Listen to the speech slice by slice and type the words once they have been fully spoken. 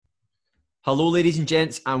Hello, ladies and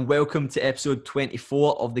gents, and welcome to episode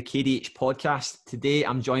 24 of the KDH podcast. Today,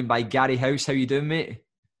 I'm joined by Gary House. How you doing, mate?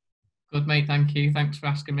 Good, mate. Thank you. Thanks for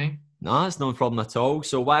asking me. No, it's no problem at all.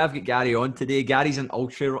 So why I've got Gary on today, Gary's an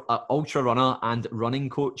ultra runner and running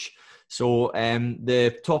coach. So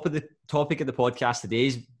the topic of the podcast today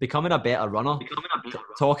is becoming a better runner.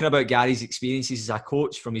 Talking about Gary's experiences as a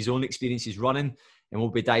coach from his own experiences running, and we'll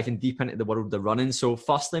be diving deep into the world of running. So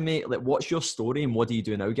firstly, mate, what's your story and what do you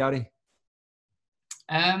do now, Gary?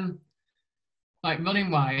 Like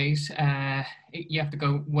running wise, you have to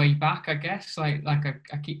go way back, I guess. I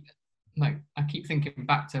keep thinking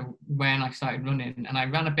back to when I started running, and I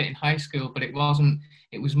ran a bit in high school, but it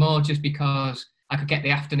was more just because I could get the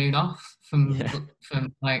afternoon off from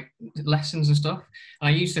like lessons and stuff. And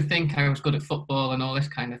I used to think I was good at football and all this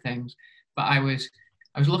kind of things, but I was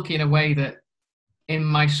lucky in a way that in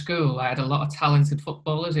my school I had a lot of talented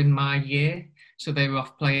footballers in my year. So they were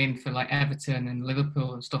off playing for like Everton and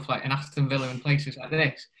Liverpool and stuff like, and Aston Villa and places like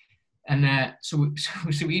this. And so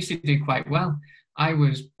we used to do quite well. I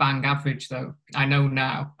was bang average though. I know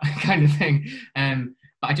now, kind of thing.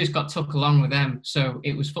 But I just got took along with them. So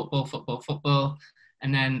it was football.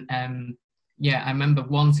 And then, I remember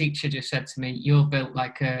one teacher just said to me, "You're built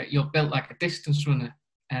like a distance runner.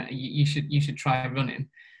 You should try running."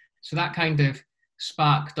 So that kind of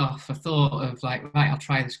sparked off a thought of like, right, I'll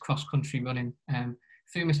try this cross-country running.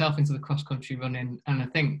 Threw myself into the cross-country running, and I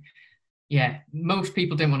think, most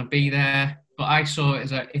people didn't want to be there, but I saw it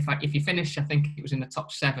as if you finish, I think it was in the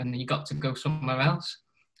top 7, you got to go somewhere else.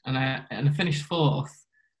 And I finished 4th,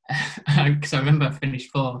 because I remember I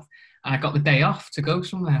finished 4th, and I got the day off to go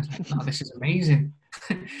somewhere. I was like, "Oh, this is amazing,"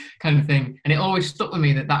 kind of thing. And it always stuck with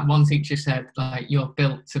me that one teacher said, like, "You're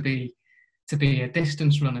built to be a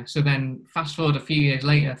distance runner." So then fast forward a few years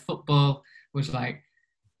later, football was like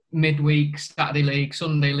midweek, Saturday league,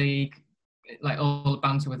 Sunday league, like all the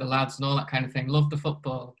banter with the lads and all that kind of thing. Loved the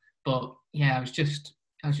football, but I was just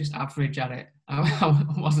average at it. I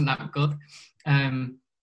wasn't that good. And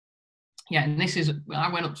I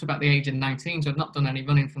went up to about the age of 19, so I've not done any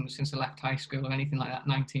running since I left high school or anything like that.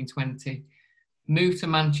 19, 20, moved to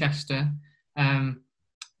Manchester, and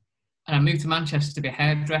I moved to Manchester to be a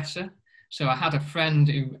hairdresser. So I had a friend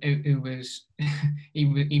who was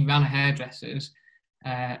he ran a hairdresser's,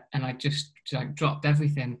 and I just like dropped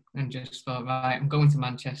everything and just thought, right, I'm going to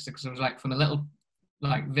Manchester, because I was like from a little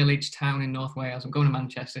like village town in North Wales. I'm going to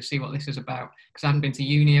Manchester, see what this is about, because I hadn't been to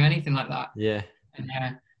uni or anything like that. Yeah. And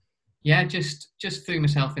just threw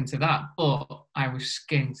myself into that, but I was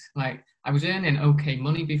skint. Like I was earning okay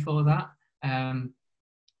money before that.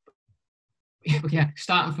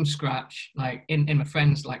 Starting from scratch, like in my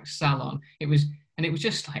friend's like salon, it was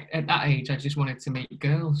just like at that age I just wanted to meet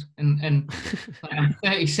girls, and like, I'm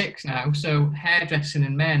 36 now, so hairdressing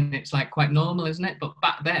and men, it's like quite normal, isn't it? But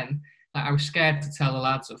back then, like, I was scared to tell the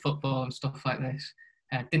lads at football and stuff like this.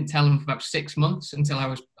 I didn't tell them for about 6 months until I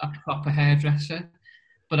was a proper hairdresser.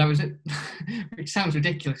 But it sounds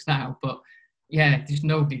ridiculous now, but just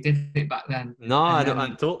nobody did it back then. No,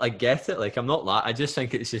 I get it. Like, I'm not that. I just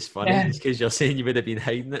think it's just funny, just because you're saying you would have been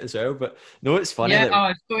hiding it as well. But no, it's funny. Yeah, I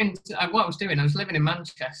was going to, what I was doing, I was living in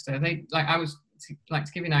Manchester. To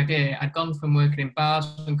give you an idea, I'd gone from working in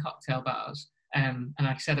bars and cocktail bars, and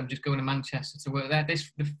I said I'm just going to Manchester to work there.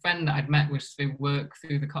 The friend that I'd met was through work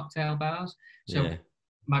through the cocktail bars. So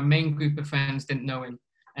my main group of friends didn't know him,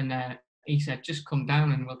 and he said, "Just come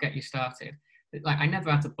down and we'll get you started." Like, I never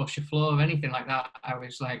had to brush a floor or anything like that. I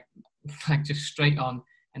was like just straight on,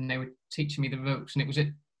 and they were teaching me the ropes, and it was at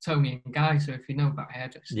Tony and Guy. So if you know about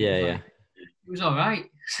hairdressing, it was all right.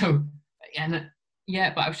 So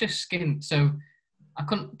but I was just skint. So I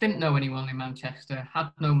didn't know anyone in Manchester,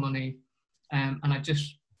 had no money, and I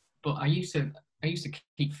used to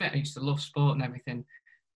keep fit. I used to love sport and everything.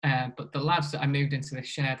 But the lads that I moved into this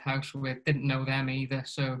shared house with didn't know them either.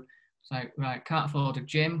 So it's like, right, can't afford a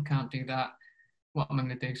gym, can't do that. What am I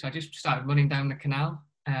going to do? So I just started running down the canal.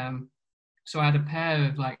 So I had a pair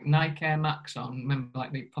of like Nike Air Max on, remember,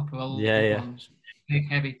 like the proper old ones, big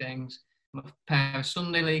heavy things, a pair of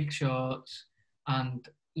Sunday League shorts, and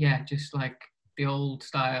just like the old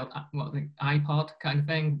style, the iPod kind of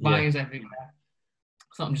thing, wires everywhere.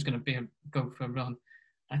 I thought I'm just going to go for a run.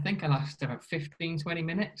 I think I lasted about 15, 20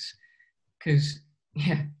 minutes, because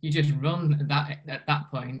you just run at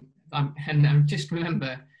that point. And I just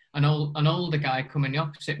remember an older guy coming the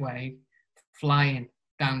opposite way, flying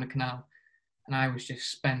down the canal, and I was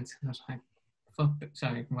just spent. And I was like, fuck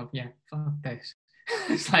this.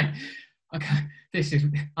 It's like, okay,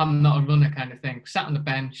 I'm not a runner kind of thing. Sat on the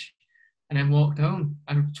bench and then walked home.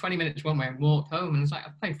 And 20 minutes one way and walked home. And it's like,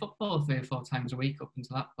 I played football 3 or 4 times a week up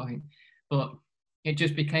until that point. but it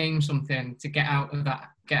just became something to get out of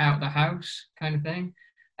the house kind of thing.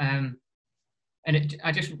 And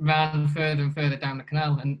I just ran further and further down the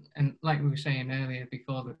canal, and like we were saying earlier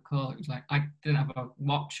before the call, it was like I didn't have a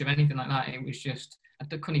watch or anything like that. It was just I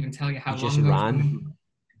couldn't even tell you how You long just I was ran. running.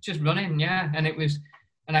 Just running, yeah.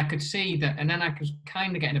 And I could see that, and then I was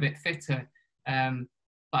kind of getting a bit fitter, but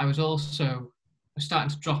I was starting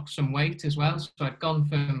to drop some weight as well. So I'd gone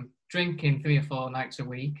from drinking 3 or 4 nights a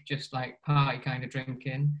week, just like party kind of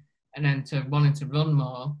drinking, and then to wanting to run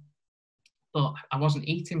more. But I wasn't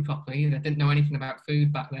eating properly either. I didn't know anything about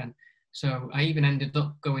food back then. So I even ended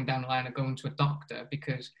up going down the line of going to a doctor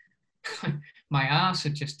because my arse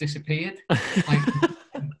had just disappeared. Like,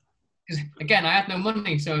 because again, I had no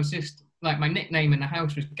money. So it was just like my nickname in the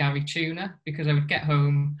house was Gary Tuna, because I would get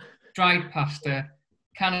home, dried pasta,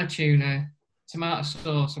 can of tuna, tomato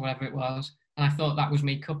sauce or whatever it was. And I thought that was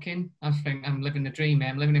me cooking. I was thinking, I'm living the dream here.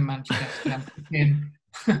 I'm living in Manchester. I'm cooking,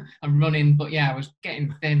 I'm running. But yeah, I was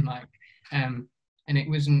getting thin, like. And it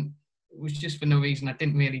was just for no reason. I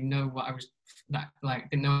didn't really know what I was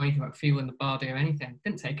didn't know anything about feeling the body or anything.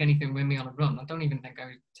 Didn't take anything with me on a run. I don't even think I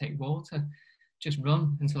would take water. Just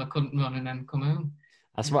run until I couldn't run and then come home.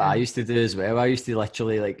 That's what I used to do as well. I used to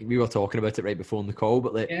literally, like, we were talking about it right before on the call,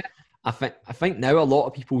 but like, yeah. I think now a lot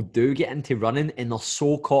of people do get into running and they're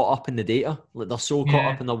so caught up in the data. Like, they're so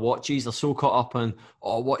caught up in their watches. They're so caught up on,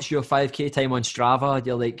 oh, what's your 5K time on Strava?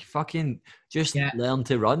 You're like, fucking just learn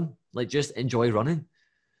to run. Like, just enjoy running.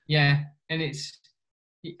 Yeah. And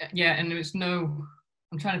and there was no,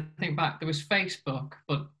 I'm trying to think back. There was Facebook,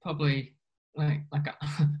 but probably like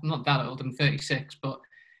I'm not that old. I'm 36, but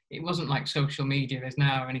it wasn't like social media is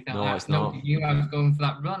now or anything like that. It's not. Nobody knew I was going for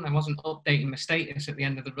that run. I wasn't updating my status at the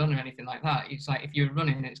end of the run or anything like that. It's like if you were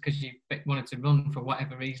running, it's because you wanted to run for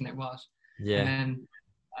whatever reason it was. Yeah. And then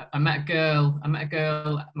I met a girl.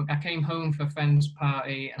 I came home for a friend's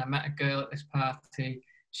party, and I met a girl at this party.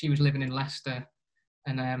 She was living in Leicester,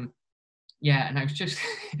 and and I was just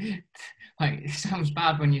like, it sounds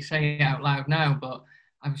bad when you say it out loud now, but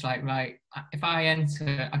I was like, right, if I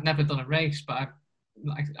enter, I've never done a race, but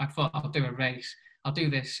I thought I'll do a race. I'll do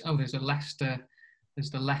this. Oh, there's the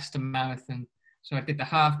Leicester Marathon. So I did the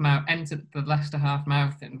half marathon, entered the Leicester half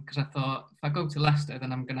marathon, because I thought if I go to Leicester,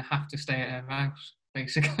 then I'm going to have to stay at her house,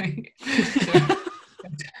 basically.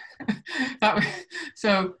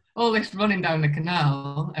 So all this running down the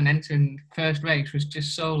canal and entering first race was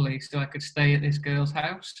just solely so I could stay at this girl's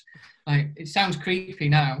house. Like, it sounds creepy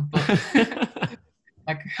now, but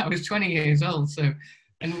like, I was 20 years old, so,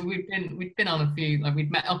 and we'd been on a few, like,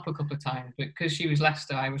 we'd met up a couple of times, but because she was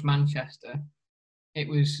Leicester, I was Manchester. It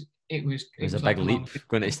was a big like leap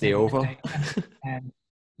going to stay over.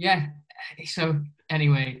 Yeah. So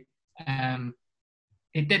anyway,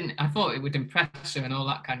 it didn't. I thought it would impress her and all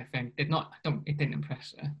that kind of thing. It didn't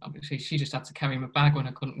impress her. Obviously, she just had to carry my bag when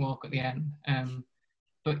I couldn't walk at the end.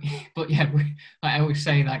 But yeah, I always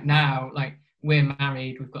say, like, now, like, we're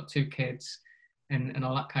married, we've got 2 kids, and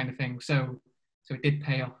all that kind of thing. So it did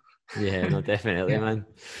pay off. Yeah, no, definitely, man.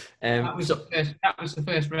 That was the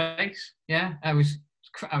first race. Yeah, I was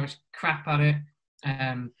crap at it.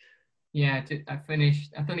 I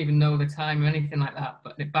finished. I don't even know the time or anything like that.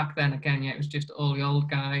 But back then, again, it was just all the old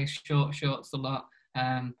guys, short shorts a lot.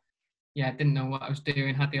 Didn't know what I was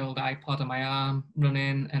doing. Had the old iPod on my arm,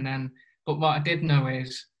 running, but what I did know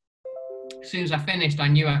is, as soon as I finished, I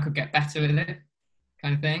knew I could get better at it,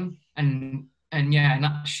 kind of thing. And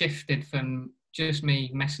that shifted from just me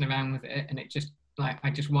messing around with it, and it just, like, I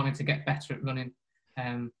just wanted to get better at running.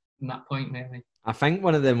 From that point, really. I think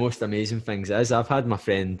one of the most amazing things is, I've had my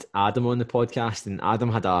friend Adam on the podcast, and Adam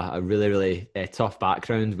had a really, really tough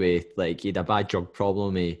background with, like, he had a bad drug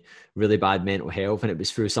problem, a really bad mental health, and it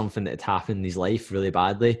was through something that had happened in his life really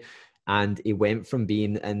badly. And he went from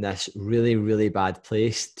being in this really, really bad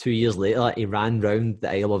place. 2 years later, he ran round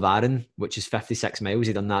the Isle of Arran, which is 56 miles.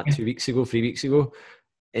 He done that 3 weeks ago.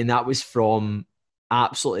 And that was from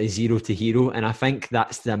absolutely zero to hero. And I think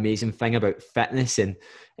that's the amazing thing about fitness and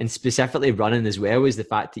specifically running as well, is the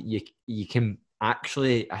fact that you can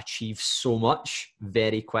actually achieve so much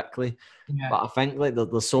very quickly. Yeah. But I think, like,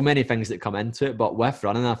 there's so many things that come into it. But with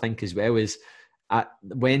running, I think as well, is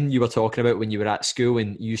when you were talking about when you were at school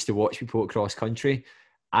and you used to watch people across country,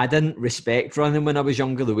 I didn't respect running when I was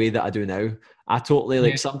younger the way that I do now. I totally,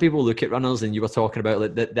 like, some people look at runners, and you were talking about,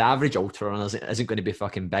 like, the average ultra runner isn't going to be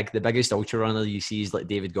fucking big. The biggest ultra runner you see is like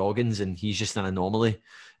David Goggins, and he's just an anomaly.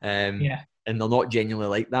 And they're not genuinely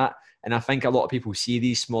like that. And I think a lot of people see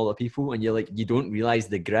these smaller people, and you're like, you don't realize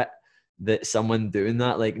the grit that someone doing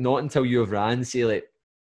that, like, not until you've ran, say, like,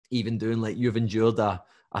 even doing, like, you've endured a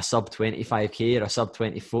a sub 25k or a sub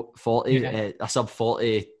 40, a sub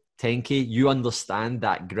 40 10k, you understand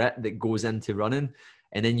that grit that goes into running,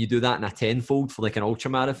 and then you do that in a tenfold for like an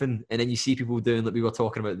ultra marathon, and then you see people doing, like we were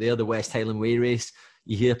talking about there, the West Highland Way race.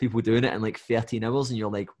 You hear people doing it in like 13 hours, and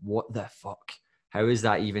you're like, what the fuck? How is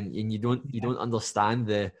that even? And you don't understand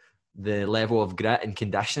the level of grit and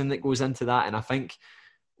conditioning that goes into that. And I think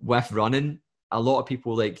with running, a lot of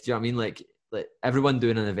people, like, do you know what I mean? Like everyone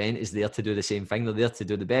doing an event is there to do the same thing. They're there to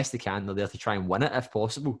do the best they can. They're there to try and win it if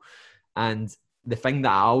possible. And the thing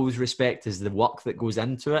that I always respect is the work that goes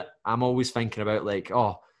into it. I'm always thinking about like,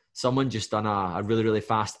 oh, someone just done a really, really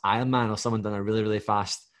fast Ironman, or someone done a really, really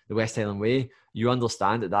fast the West Highland Way. You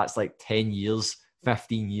understand that that's like 10 years,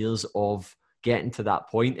 15 years of getting to that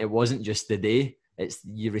point. It wasn't just the day. It's,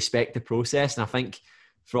 you respect the process. And I think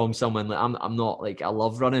from someone like, I'm not like, I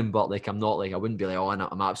love running, but like, I'm not like, I wouldn't be like, oh,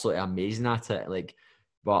 I'm absolutely amazing at it. Like,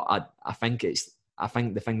 but I think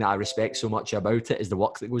the thing that I respect so much about it is the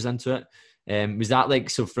work that goes into it. Was that like,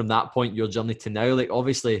 so from that point, your journey to now, like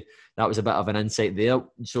obviously that was a bit of an insight there.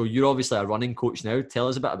 So you're obviously a running coach now. Tell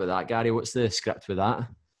us a bit about that, Gary. What's the script with that?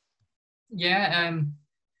 Yeah,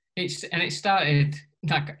 it started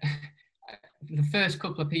like the first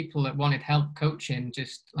couple of people that wanted help coaching,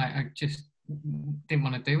 I just didn't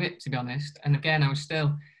want to do it, to be honest. And again, I was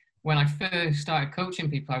still, when I first started coaching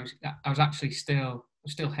people, I was actually still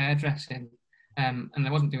hairdressing, and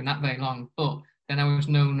I wasn't doing that very long. But then I was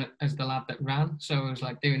known as the lad that ran, so I was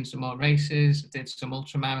like doing some more races, did some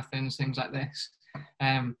ultra marathons, things like this.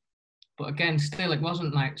 But again, still, it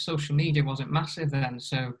wasn't like, social media wasn't massive then,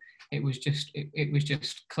 so it was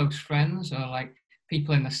just close friends, or like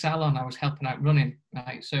people in the salon I was helping out running,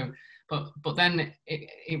 right? So, but then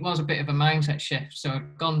it was a bit of a mindset shift. So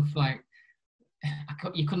I'd gone for like,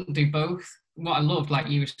 you couldn't do both. What I loved, like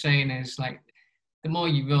you were saying, is like the more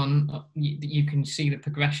you run, you can see the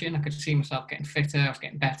progression. I could see myself getting fitter, I was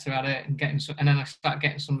getting better at it, and then I started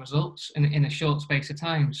getting some results in a short space of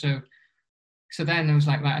time. So then I was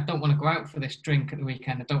like, right, I don't want to go out for this drink at the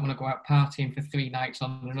weekend. I don't want to go out partying for 3 nights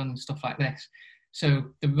on the run and stuff like this. So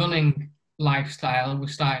the running lifestyle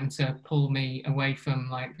was starting to pull me away from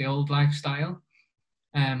like the old lifestyle.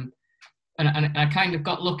 And I kind of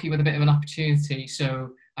got lucky with a bit of an opportunity.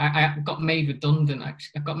 So I got made redundant,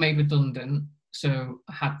 actually. I got made redundant. So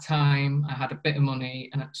I had time, I had a bit of money.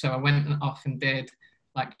 And so I went off and did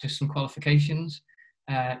like just some qualifications.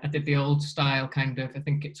 I did the old style kind of, I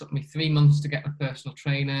think it took me 3 months to get a personal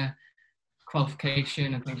trainer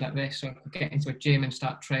qualification and things like this. So I could get into a gym and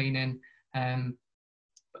start training, and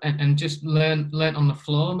just learn on the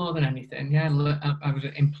floor more than anything. Yeah, I was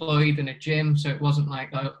employed in a gym, so it wasn't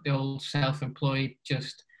like the old self-employed,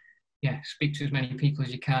 just, speak to as many people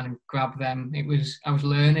as you can and grab them. I was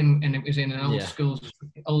learning, and it was in an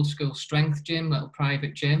old school strength gym, little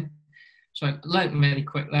private gym. So I learned really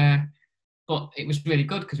quick there. But it was really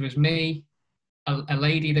good because it was me, a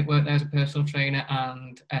lady that worked there as a personal trainer,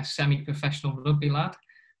 and a semi-professional rugby lad.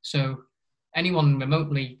 So anyone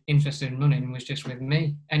remotely interested in running was just with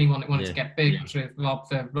me. Anyone that wanted to get big was with Rob,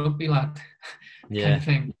 the rugby lad, kind of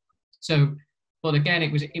thing. So, but again,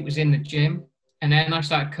 it was in the gym, and then I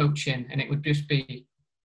started coaching, and it would just be,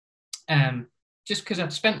 just because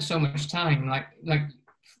I'd spent so much time, like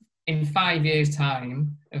in 5 years'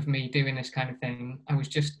 time of me doing this kind of thing, I was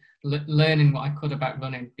just learning what I could about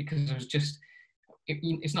running, because I was just,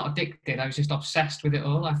 it's not addicted, I was just obsessed with it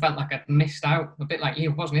all. I felt like I'd missed out, a bit like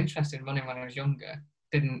you. I wasn't interested in running when I was younger,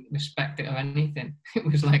 didn't respect it or anything. It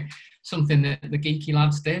was like something that the geeky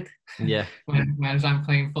lads did, whereas I'm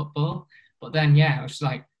playing football. But then I was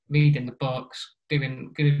like reading the books,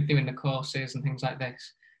 doing the courses and things like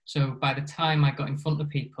this. So by the time I got in front of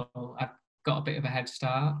people, I got a bit of a head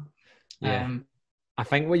start. I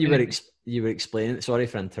think what you were explaining, sorry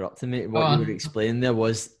for interrupting me, what you were explaining there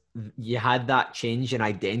was you had that change in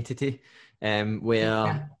identity,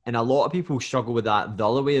 where, and a lot of people struggle with that. The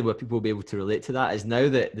other way where people will be able to relate to that is now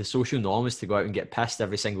that the social norm is to go out and get pissed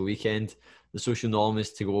every single weekend. The social norm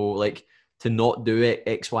is to go, like, to not do it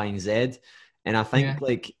X, Y, and Z. And I think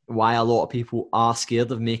like why a lot of people are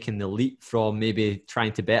scared of making the leap from maybe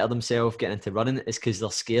trying to better themselves, getting into running, is because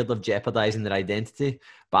they're scared of jeopardizing their identity.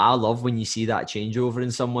 But I love when you see that changeover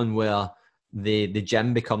in someone where the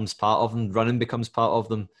gym becomes part of them, running becomes part of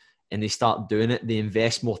them, and they start doing it. They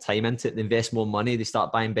invest more time into it. They invest more money. They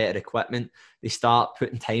start buying better equipment. They start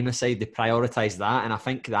putting time aside. They prioritize that. And I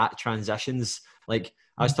think that transitions, like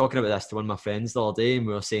I was talking about this to one of my friends the other day, and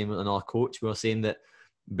we were saying with another coach, we were saying that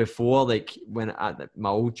before, like when at my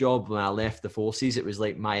old job, when I left the forces, it was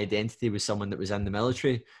like my identity was someone that was in the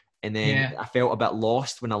military, and then I felt a bit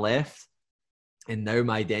lost when I left, and now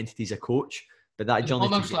my identity is a coach, but that It's journey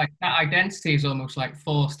to almost get, like that identity is almost like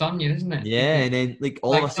forced on you, isn't it? yeah, Because and then like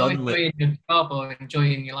all of like a you're sudden, like enjoying your job or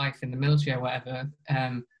enjoying your life in the military or whatever.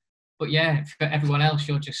 But yeah, for everyone else,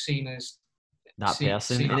 you're just seen as that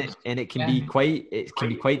person, seen and as it can yeah, be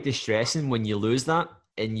quite distressing when you lose that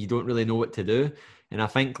and you don't really know what to do. And I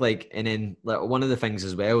think like, and then like one of the things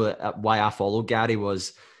as well why I followed Gary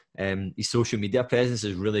was his social media presence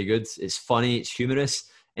is really good. It's funny, it's humorous,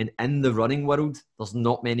 and in the running world, there's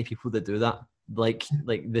not many people that do that. Like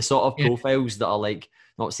the sort of yeah, profiles that are like,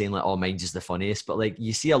 not saying like, oh, mine's just the funniest, but like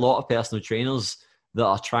you see a lot of personal trainers that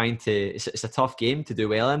are trying to. It's a tough game to do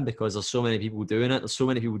well in because there's so many people doing it. There's so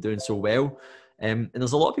many people doing so well. And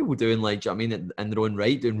there's a lot of people doing like, do you know what I mean, in their own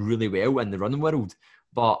right, doing really well in the running world.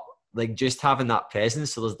 But like just having that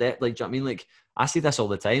presence, so there's that, like, do you know what I mean? Like I say this all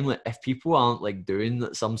the time, like if people aren't like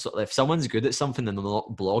doing some sort of, if someone's good at something and they're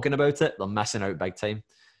not blogging about it, they're missing out big time.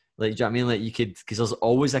 Like, do you know what I mean? Like you could, because there's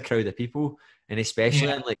always a crowd of people, and especially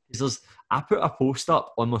yeah, in like, because there's, I put a post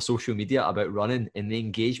up on my social media about running, and the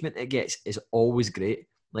engagement it gets is always great.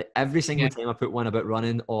 Like every single yeah, time I put one about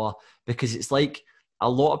running, or because it's like a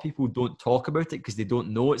lot of people don't talk about it because they don't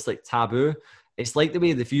know, it's like taboo. It's like the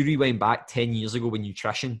way that if you rewind back 10 years ago when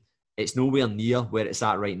nutrition, it's nowhere near where it's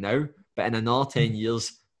at right now. But in another 10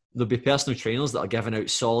 years, there'll be personal trainers that are giving out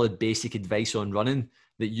solid basic advice on running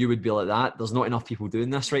that you would be like that. There's not enough people doing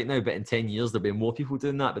this right now, but in 10 years, there'll be more people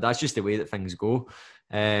doing that. But that's just the way that things go.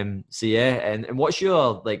 So yeah, and what's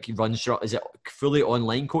your like run shot? Is it fully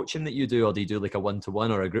online coaching that you do, or do you do like a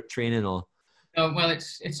one-to-one or a group training or? Oh, well,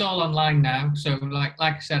 it's all online now. So like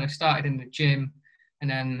I said, I started in the gym, and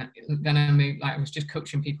then I moved. Like I was just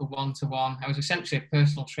coaching people one to one. I was essentially a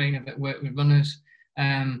personal trainer that worked with runners.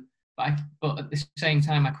 But at the same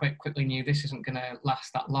time, I quite quickly knew this isn't going to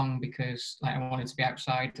last that long because like I wanted to be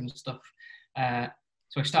outside and stuff.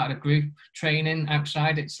 So I started a group training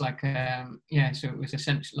outside. It's like yeah, so it was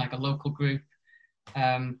essentially like a local group.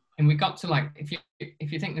 And we got to like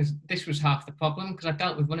if you think this was half the problem because I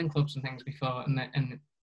dealt with running clubs and things before,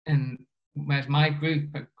 and whereas my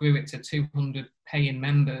group grew it to 200 paying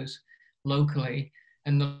members locally,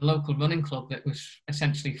 and the local running club that was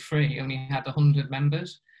essentially free only had 100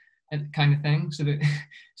 members, and kind of thing. So that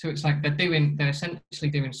so it's like they're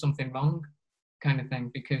essentially doing something wrong, kind of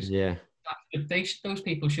thing, because Yeah, those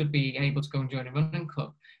people should be able to go and join a running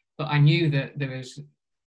club. But I knew that there was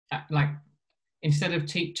like instead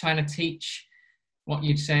of trying to teach what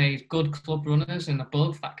you'd say is good club runners and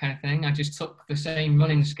above, that kind of thing, I just took the same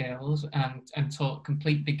running skills and taught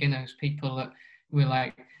complete beginners, people that were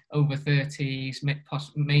like over 30s,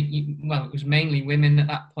 well, it was mainly women at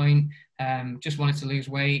that point, just wanted to lose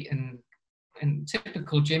weight and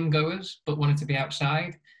typical gym goers, but wanted to be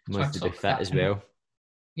outside. So I must be took fit that. as well.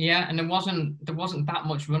 Yeah, and there wasn't that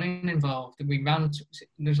much running involved. We ran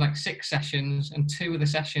there's like 6 sessions, and 2 of the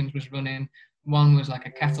sessions was running. One was like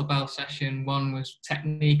a kettlebell session. One was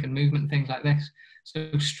technique and movement and things like this.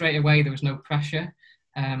 So straight away there was no pressure,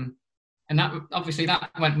 and that obviously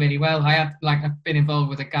that went really well. I've been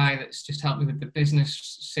involved with a guy that's just helped me with the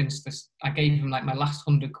business since this. I gave him like my last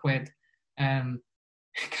 100 quid,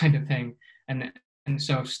 kind of thing, and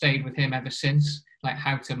so I've stayed with him ever since, like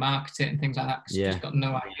how to market it and things like that. 'Cause I've Yeah, just got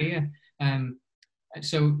no idea. Um,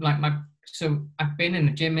 so I've been in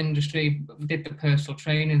the gym industry, did the personal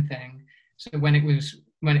training thing. So when it was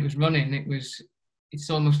running, it's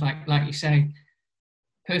almost like you say,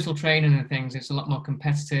 personal training and things. It's a lot more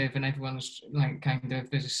competitive, and everyone's like kind of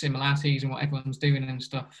there's similarities in what everyone's doing and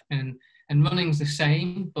stuff. And running's the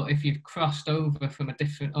same, but if you've crossed over from a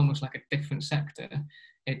different, almost like a different sector,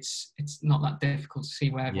 it's not that difficult to see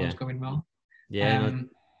where yeah, everyone's going wrong. yeah. No, Um,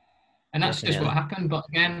 and that's just what definitely. happened. But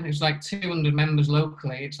again, it's like 200 members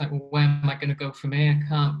locally. It's like, well, where am I going to go from here? I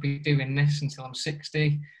can't be doing this until I'm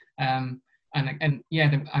 60. Um, and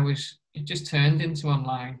yeah, it just turned into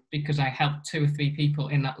online because I helped 2 or 3 people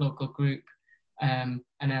in that local group. And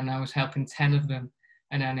then I was helping 10 of them.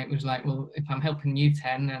 And then it was like, well, if I'm helping you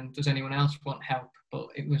 10, then does anyone else want help? But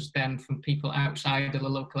it was then from people outside of the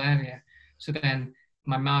local area. So then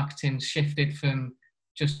my marketing shifted from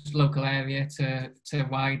just local area to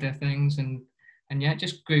wider things, and yeah, it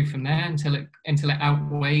just grew from there until it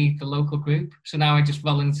outweighed the local group. So now I just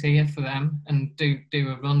volunteer for them and do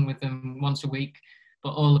a run with them once a week. But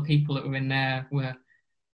all the people that were in there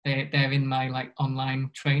they're in my like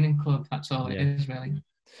online training club. That's all it Yeah. is really.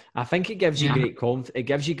 I think it gives you Yeah. it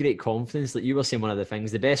gives you great confidence. Like you were saying, one of the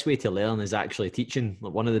things, the best way to learn is actually teaching.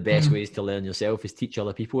 Like one of the best Mm. ways to learn yourself is teach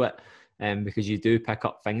other people it, because you do pick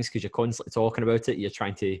up things because you're constantly talking about it. You're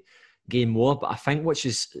trying to gain more. But I think which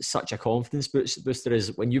is such a confidence booster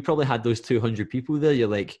is when you probably had those 200 people there. You're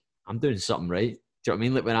like, I'm doing something right. Do you know what I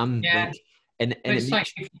mean? Like when I'm Yeah. like, and But it it's like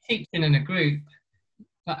makes, if you're teaching in a group,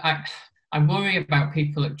 I worry about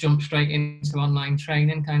people that jump straight into online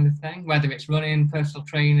training kind of thing, whether it's running, personal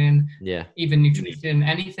training, yeah, even nutrition,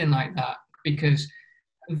 anything like that. Because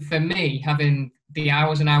for me, having the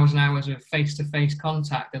hours and hours and hours of face-to-face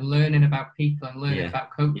contact and learning about people and learning yeah,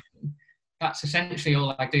 about coaching, that's essentially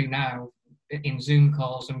all I do now in Zoom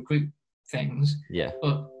calls and group things. yeah.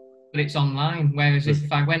 But it's online. Whereas There's,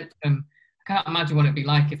 if I went from, I can't imagine what it'd be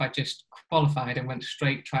like if I just qualified and went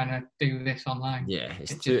straight trying to do this online. yeah,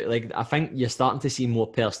 it's It just, too, like, I think you're starting to see more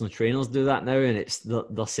personal trainers do that now, and it's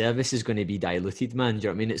their service is going to be diluted, man. Do you know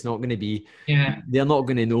what I mean? It's not going to be, yeah, they're not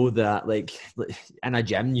going to know that, like in a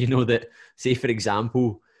gym, you know, that, say, for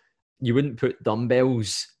example, you wouldn't put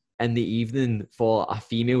dumbbells in the evening for a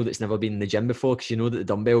female that's never been in the gym before, because you know that the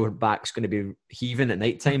dumbbell back's going to be heaving at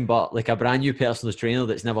night time. But like a brand new personal trainer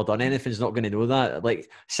that's never done anything is not going to know that. Like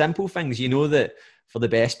simple things, you know, that for the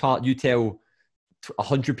best part, you tell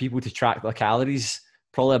 100 people to track their calories,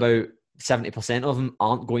 probably about 70% of them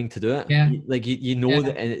aren't going to do it. yeah, You know yeah,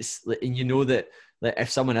 that, and it's, and you know that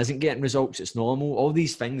if someone isn't getting results, it's normal. All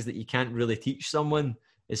these things that you can't really teach someone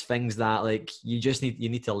is things that, like, you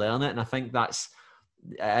need to learn it. And I think that's,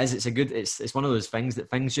 it's a good, it's one of those things that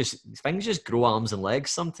things just grow arms and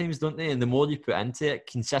legs sometimes, don't they? And the more you put into it,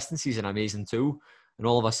 consistency is an amazing tool. And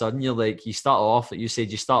all of a sudden you're like, you start off, like you said,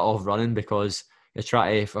 you start off running because you're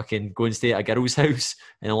trying to fucking go and stay at a girl's house,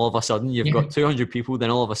 and all of a sudden you've yeah, got 200 people. Then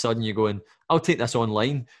all of a sudden you're going, I'll take this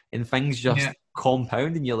online, and things just yeah,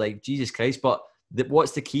 compound, and you're like, Jesus Christ. But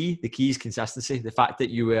what's the key? The key is consistency. The fact that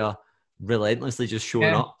you were relentlessly just showing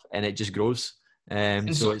yeah. up, and it just grows.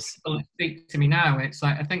 And So some it's, people that speak to me now, it's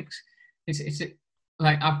like I think it's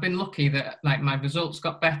like I've been lucky that like my results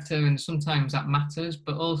got better, and sometimes that matters.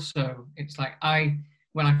 But also, it's like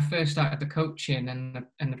when I first started the coaching and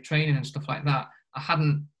the training and stuff like that,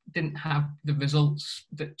 didn't have the results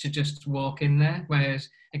that to just walk in there. Whereas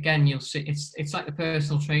again, you'll see it's like the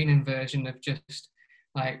personal training version of just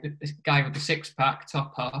like this guy with the six pack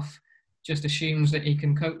top off just assumes that he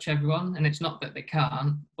can coach everyone, and it's not that they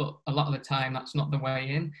can't, but a lot of the time that's not the way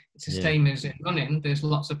in. It's the yeah, same as in running. There's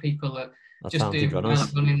lots of people that they're just talented do well runners.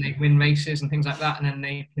 at running, they win races and things like that, and then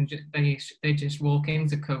they can just they just walk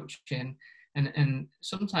into coaching, and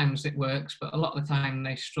sometimes it works, but a lot of the time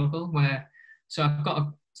they struggle. Where so I've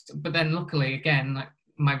got, but then luckily again, like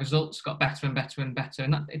my results got better and better and better,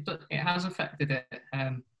 and that it has affected it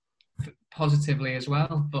positively as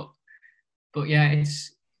well. But yeah,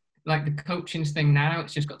 it's like the coaching thing now.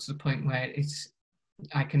 It's just got to the point where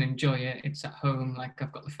I can enjoy it. It's at home. Like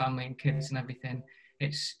I've got the family and kids and everything.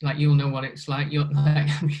 It's like you'll know what it's like. You're like,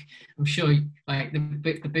 I'm sure. Like the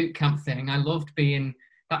boot camp thing. I loved being.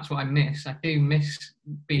 That's what I miss. I do miss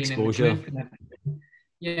being in the Exposure. group and everything.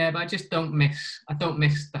 Yeah, but I just don't miss. I don't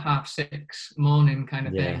miss the 6:30 morning kind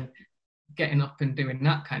of Yeah, thing, getting up and doing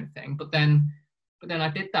that kind of thing. But then I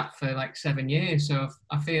did that for like 7 years, so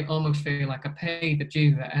I almost feel like I paid the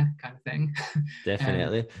due there, kind of thing. um,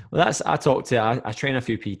 definitely. Well, I train a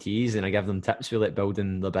few PTs, and I give them tips for like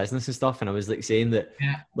building their business and stuff. And I was like saying that,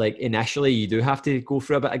 yeah, like, initially you do have to go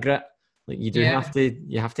through a bit of grit. Like yeah,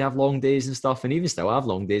 you have to have long days and stuff. And even still I have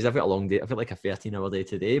long days. I've got a long day. I've got like a 13-hour day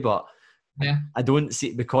today, but yeah, I don't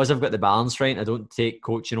see, because I've got the balance right. I don't take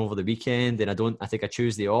coaching over the weekend, and I take a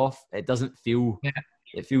Tuesday off. It doesn't feel, yeah,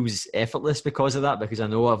 it feels effortless because of that, because I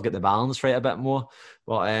know I've got the balance right a bit more.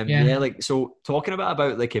 But yeah. yeah, like, so talking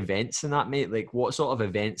about like events and that, mate, like what sort of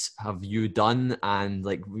events have you done? And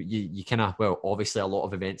like you kind of, well, obviously a lot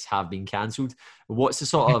of events have been cancelled. What's the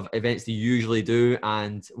sort of events do you usually do,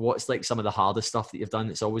 and what's like some of the hardest stuff that you've done?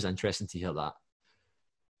 It's always interesting to hear that.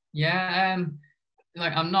 Yeah,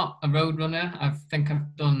 like I'm not a road runner. I think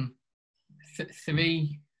I've done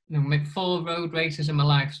three, no, maybe four road races in my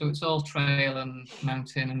life. So it's all trail and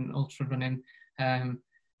mountain and ultra running. And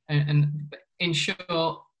in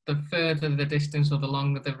short, the further the distance or the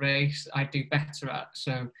longer the race, I do better at.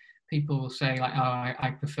 So people will say like, "Oh,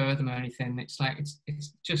 I prefer them" or anything. It's like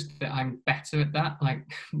it's just that I'm better at that, like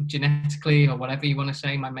genetically or whatever you want to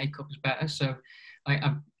say. My makeup is better. So like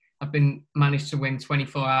I've been managed to win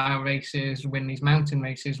 24-hour races, win these mountain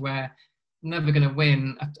races where I'm never going to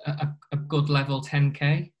win a good level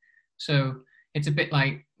 10K. So it's a bit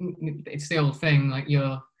like, it's the old thing, like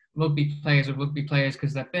your rugby players are rugby players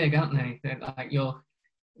because they're big, aren't they? They're like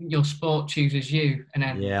your sport chooses you, and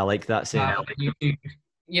then Yeah, I like that saying. rather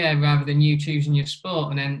than rather than you choosing your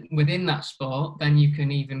sport, and then within that sport, then you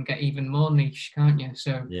can even get even more niche, can't you?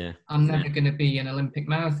 So Yeah, I'm never going to be an Olympic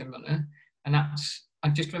marathon runner, and I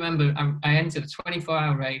just remember I entered a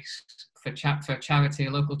 24-hour race for a charity, a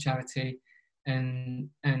local charity, and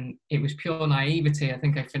it was pure naivety. I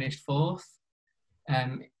think I finished fourth,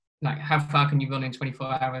 like how far can you run in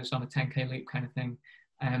 24 hours on a 10K loop kind of thing.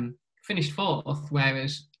 Finished fourth,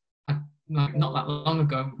 whereas I, like not that long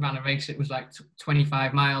ago, ran a race. It was like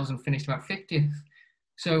 25 miles and finished about 50th.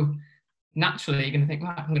 So naturally, you're going to think,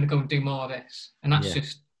 well, I'm going to go and do more of this, and that's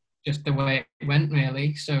just the way it went,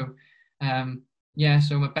 really. So,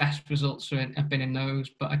 so my best results have been in those,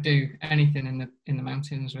 but I do anything in the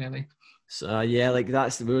mountains, really. So like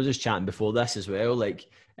we were just chatting before this as well. Like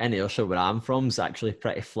in Ayrshire, where I'm from, is actually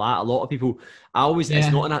pretty flat. A lot of people,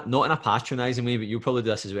 it's not in a patronising way, but you probably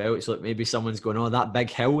do this as well. It's like maybe someone's going, oh, that big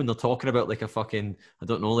hill, and they're talking about like a fucking, I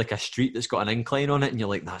don't know, like a street that's got an incline on it, and you're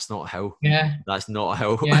like, that's not a hill. Yeah, that's not a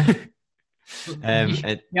hill. Yeah. You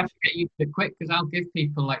have to get used to it quick, because I'll give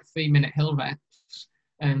people like 3-minute hill reps,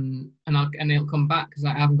 and they'll come back because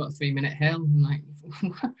I haven't got a 3-minute hill. I'm like,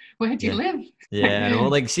 where do you live? Yeah, no,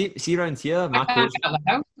 like see around here, my coach. Out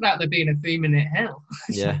the house without there being a 3-minute hill.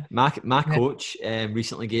 Yeah, my coach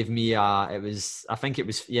recently gave me I think it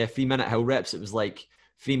was 3-minute hill reps. It was like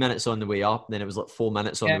 3 minutes on the way up, then it was like 4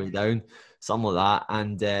 minutes on the way down, something like that.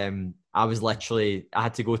 And I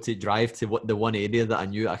had to drive to the one area that I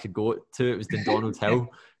knew I could go to. It was Dundonald Hill,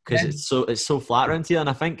 because it's so flat around here. And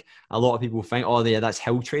I think a lot of people think, oh yeah, that's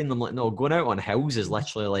hill training. I'm like, no, going out on hills is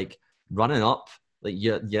literally like running up. Like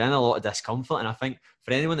you're in a lot of discomfort. And I think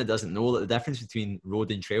for anyone that doesn't know, that the difference between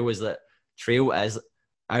road and trail is that trail is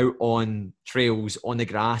out on trails, on the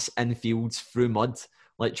grass, in fields, through mud.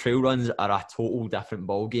 Like trail runs are a total different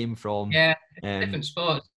ball game from different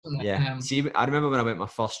sports. See, I remember when I went my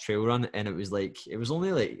first trail run, and it was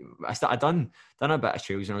only like I'd done a bit of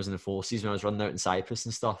trails when I was in the forces, when I was running out in Cyprus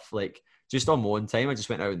and stuff. Like just on my own time, I just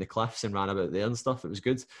went out in the cliffs and ran about there and stuff. It was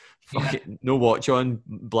good. No watch on,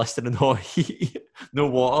 blistering hot heat, no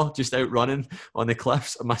water, just out running on the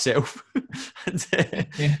cliffs myself. And,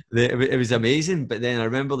 it was amazing. But then I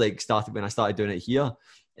remember when I started doing it here,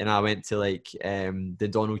 and I went to the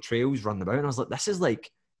Donald Trails, running about, and I was like, this is like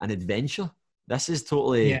an adventure. This is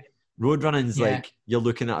totally road running's like you're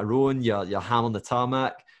looking at a road, you're hammering the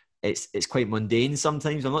tarmac. It's quite mundane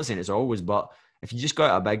sometimes. I'm not saying it's always, but if you just go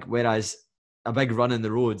out whereas a big run in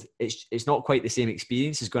the road, it's not quite the same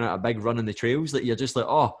experience as going out a big run in the trails. Like you're just like,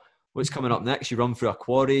 oh, what's coming up next? You run through a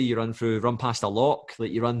quarry, you run past a lock,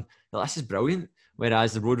 like you run. Well, this is brilliant.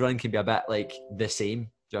 Whereas the road running can be a bit like the same.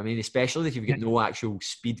 Do you know what I mean? Especially if you've got no actual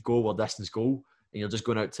speed goal or distance goal, and you're just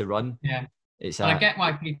going out to run. Yeah. I get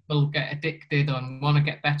why people get addicted and want to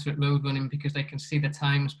get better at road running, because they can see the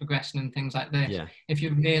times progressing and things like this. Yeah.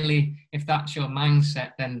 If that's your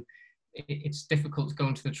mindset, then it's difficult to go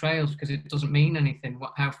into the trails, because it doesn't mean anything.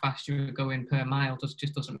 How fast you're going per mile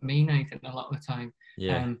just doesn't mean anything a lot of the time.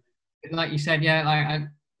 Yeah. Like you said,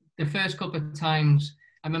 the first couple of times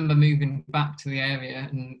I remember moving back to the area,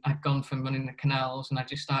 and I'd gone from running the canals, and I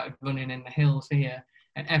just started running in the hills here.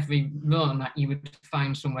 And every run that you would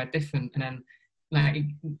find somewhere different, and then like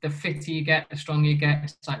the fitter you get, the stronger you get.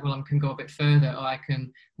 It's like, well, I can go a bit further, or I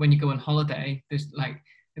can. When you go on holiday, there's like,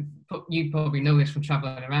 you probably know this from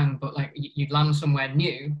traveling around, but like you land somewhere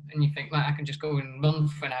new, and you think, like, I can just go and run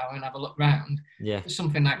for an hour and have a look round. Yeah,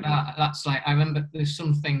 something like that. That's like, I remember there's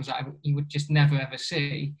some things that you would just never ever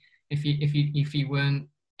see if you weren't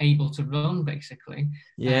able to run, basically.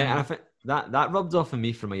 Yeah, and I think that rubbed off on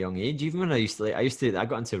me from a young age. Even when I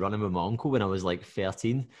got into running with my uncle when I was like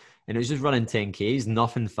 13, and it was just running 10Ks,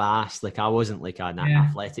 nothing fast. Like I wasn't like an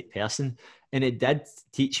athletic person, and it did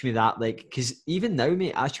teach me that, like, because even now,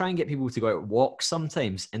 mate, I try and get people to go out walks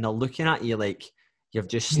sometimes, and they're looking at you like you've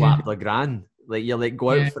just slapped their gran. Like you're like,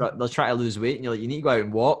 go out they'll try to lose weight, and you're like, you need to go out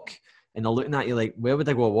and walk, and they're looking at you like, where would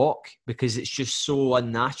I go walk? Because it's just so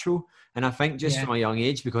unnatural. And I think just from a young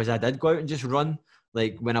age, because I did go out and just run,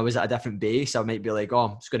 like when I was at a different base, I might be like, oh,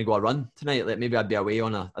 I'm just going to go a run tonight. Like maybe I'd be away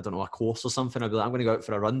on a course or something. I'd be like, I'm going to go out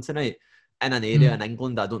for a run tonight in an area in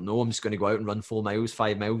England I don't know. I'm just going to go out and run 4 miles,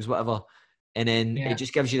 5 miles, whatever. And then it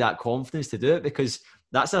just gives you that confidence to do it, because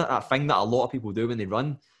that's a thing that a lot of people do when they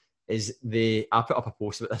run. I put up a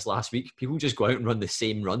post about this last week. People just go out and run the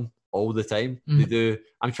same run all the time. They do.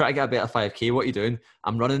 I'm trying to get a better 5K. What are you doing?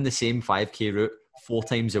 I'm running the same 5K route 4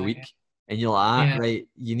 times a week. And you're like, right,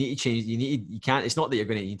 you need to change. You can't, it's not that you're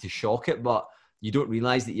going to need to shock it, but you don't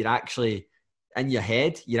realize that you're actually, in your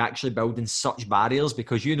head, you're actually building such barriers,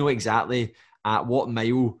 because you know exactly at what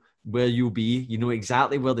mile where you'll be. You know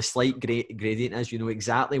exactly where the slight gradient is. You know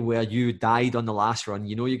exactly where you died on the last run.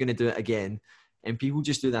 You know you're going to do it again. And people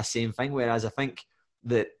just do that same thing. Whereas I think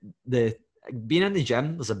that being in the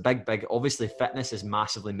gym, there's a big, obviously fitness is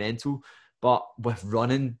massively mental. But with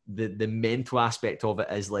running, the mental aspect of it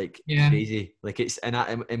is like crazy. Like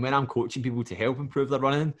and when I'm coaching people to help improve their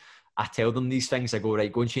running, I tell them these things. I go,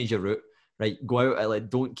 right, go and change your route. right, go out and like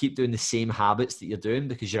don't keep doing the same habits that you're doing,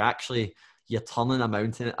 because you're turning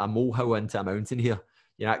a molehill into a mountain here.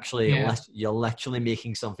 You're literally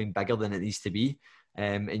making something bigger than it needs to be.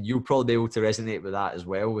 And you'll probably be able to resonate with that as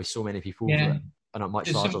well, with so many people that are on a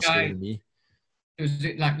much larger scale than me. There's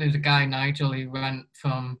a guy, Nigel, who went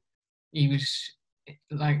from, he was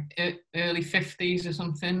like early 50s or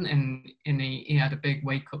something, and he had a big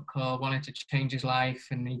wake-up call, wanted to change his life,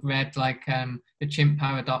 and he read like the Chimp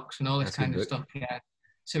Paradox and all this kind of stuff.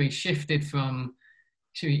 So he shifted from,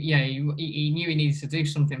 he knew he needed to do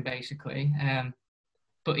something basically,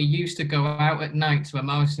 but he used to go out at night to a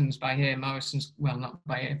Morrison's by here. Well, not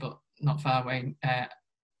by here, but not far away,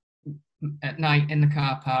 at night in the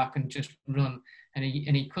car park and just run. And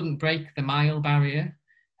he couldn't break the mile barrier.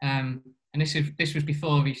 And this was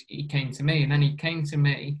before he came to me. And then he came to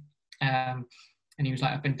me, and he was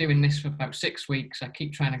like, I've been doing this for about 6 weeks. I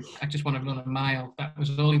just want to run a mile. That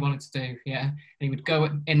was all he wanted to do. Yeah. And he would go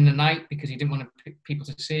in the night because he didn't want people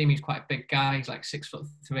to see him. He's quite a big guy. He's like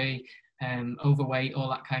 6'3", overweight, all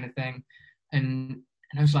that kind of thing. And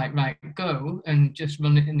I was like, right, go and just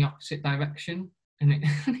run it in the opposite direction. And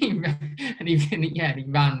he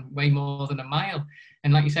ran way more than a mile.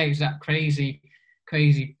 And like you say, it was that crazy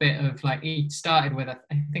bit of like, I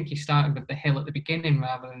think he started with the hill at the beginning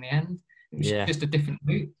rather than the end. It was just a different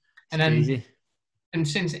route. Crazy.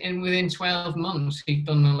 Within 12 months, he'd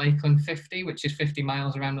done the Lakeland 50, which is 50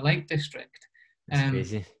 miles around the Lake District. That's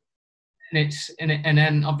crazy.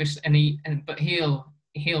 But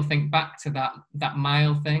he'll think back to that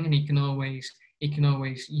mile thing, and he can always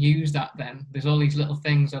use that. Then there's all these little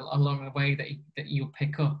things along the way that you'll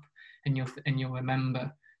pick up and you'll remember,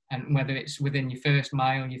 and whether it's within your first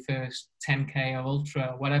mile, your first 10k or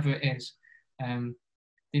ultra or whatever it is,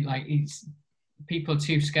 people are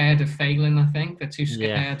too scared of failing. I think they're too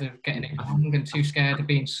scared of getting it wrong, and too scared of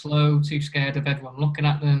being slow, too scared of everyone looking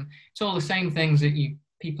at them. It's all the same things that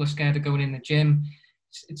people are scared of going in the gym.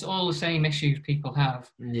 It's all the same issues people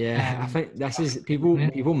have. I think this is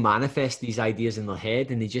people manifest these ideas in their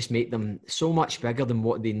head, and they just make them so much bigger than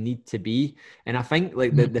what they need to be. And I think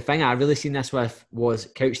like the thing I really seen this with was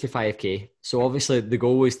couch to 5k. So obviously the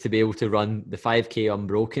goal was to be able to run the 5k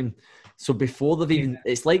unbroken. So before they've even,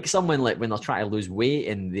 it's like someone like when they're trying to lose weight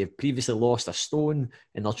and they've previously lost a stone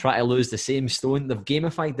and they're trying to lose the same stone. They've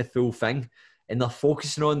gamified the full thing, and they're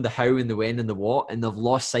focusing on the how and the when and the what, and they've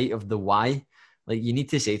lost sight of the why. Like, you need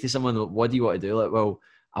to say to someone, what do you want to do? Like, well,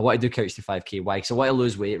 I want to do couch to 5k. Why? Because I want to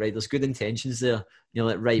lose weight, right? There's good intentions there. You're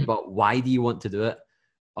like, right, but why do you want to do it?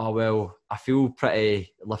 Oh, well, I feel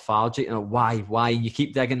pretty lethargic. Why? And you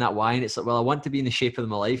keep digging that why. And it's like, well, I want to be in the shape of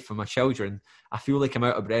my life for my children. I feel like I'm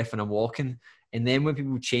out of breath and I'm walking. And then when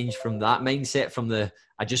people change from that mindset, from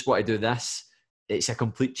I just want to do this, it's a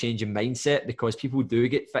complete change in mindset, because people do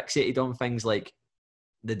get fixated on things like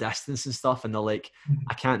the distance and stuff, and they're like,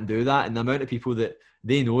 I can't do that. And the amount of people that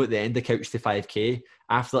they know at the end of couch to 5k,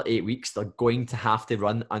 after 8 weeks, they're going to have to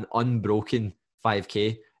run an unbroken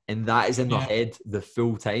 5k, and that is in their head the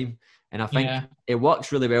full time. And I think it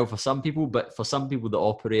works really well for some people, but for some people that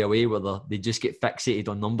operate away where they just get fixated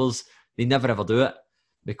on numbers, they never ever do it,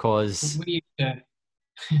 because we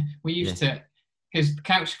used to, because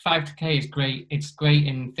couch 5k is great. It's great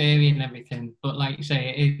in theory and everything, but like you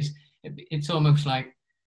say, it's almost like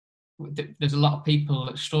there's a lot of people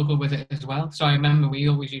that struggle with it as well. So I remember we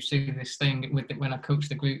always used to do this thing when I coached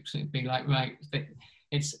the groups. It'd be like, right,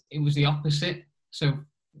 it was the opposite. So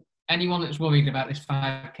anyone that's worried about this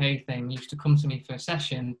 5k thing used to come to me for a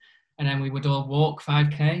session, and then we would all walk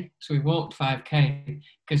 5k. So we walked 5k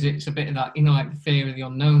because it's a bit of that, like the fear of the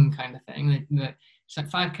unknown kind of thing. It's like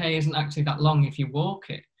 5k isn't actually that long if you walk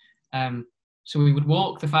it. So we would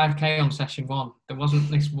walk the 5k on session 1. There wasn't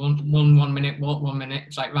this 1 minute walk, 1 minute.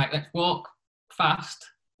 It's like, right, let's walk fast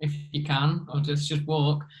if you can, or just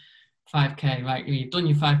walk 5k. Right, you've done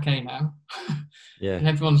your 5k now. And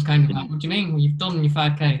everyone's kind of like, what do you mean? Well, you've done your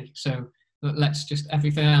 5k, so let's just,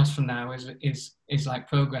 everything else from now is like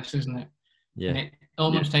progress, isn't it? And it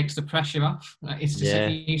almost takes the pressure off. It's you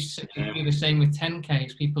used to do the same with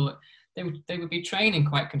 10ks. People, they would be training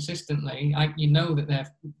quite consistently. That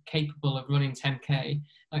they're capable of running 10k.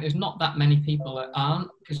 Like, there's not that many people that aren't,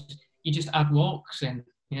 because you just add walks in.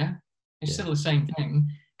 It's still the same thing.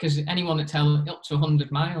 Because anyone that tells up to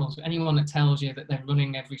 100 miles, anyone that tells you that they're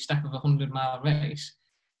running every step of a 100-mile race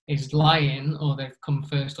is lying, or they've come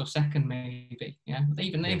first or second, maybe.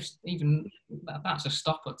 Even that's a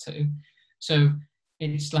stop or two. So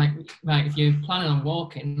it's like, right, if you're planning on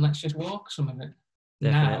walking, let's just walk some of it.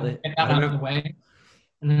 Definitely. Now, get that out of the way.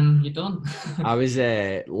 and then you're done. I was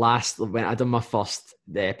when I done my first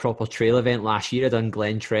proper trail event last year. I done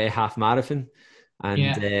Glen Tree half marathon,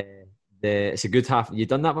 and Yeah. it's a good half. You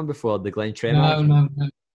done that one before, the Glen Tree No, marathon? no, no,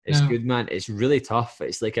 It's no. good, man. It's really tough.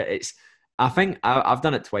 It's like it's. I think I've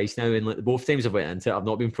done it twice now, and like both times I've went into it, I've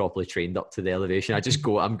not been properly trained up to the elevation. I just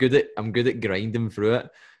go. I'm good at grinding through it,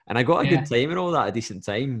 and I got a good Yeah, time and all that, a decent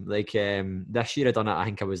time. Like this year, I done it. I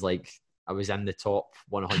think I was in the top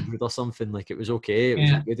 100 or something. Like it was okay. It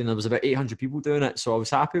was yeah, like good, and there was about 800 people doing it, so I was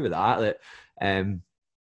happy with that. Um,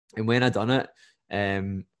 and when I done it,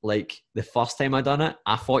 like the first time I done it,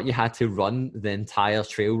 I thought you had to run the entire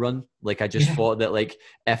trail run. Like I just yeah, thought that like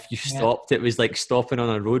if you yeah, stopped, it was like stopping on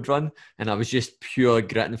a road run, and I was just pure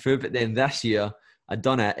gritting through. But then this year, I'd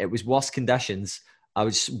done it. It was worse conditions. I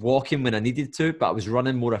was walking when I needed to, but I was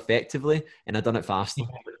running more effectively, and I done it faster.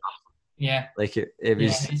 yeah, Like it yeah.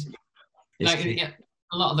 was. It's Like yeah,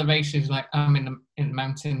 a lot of the races, like I'm in the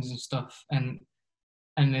mountains and stuff, and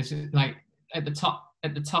there's like at the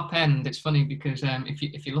top end. It's funny because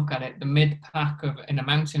if you look at it, the mid pack of in a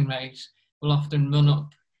mountain race will often run up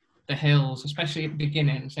the hills, especially at the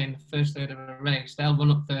beginning, say in the first third of a race, they'll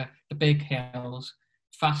run up the big hills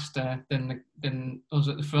faster than us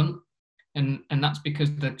at the front, and that's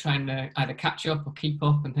because they're trying to either catch up or keep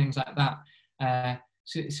up and things like that.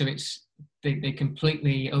 So it's they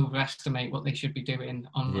completely overestimate what they should be doing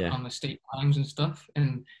yeah, on the steep climbs and stuff.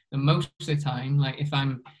 And most of the time, like if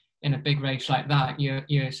I'm in a big race like that, you're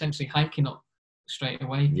essentially hiking up straight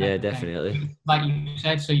away yeah, type of thing. definitely. Like you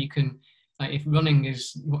said, so you can like if running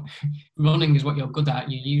is running is what you're good at,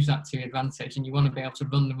 you use that to your advantage, and you want to be able to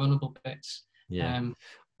run the runnable bits. Yeah. Um,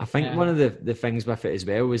 I think yeah, one of the things with it as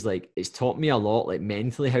well was like it's taught me a lot, like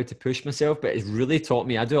mentally how to push myself, but it's really taught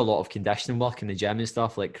me. I do a lot of conditioning work in the gym and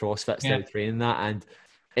stuff, like CrossFit yeah, style training that, and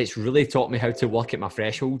it's really taught me how to work at my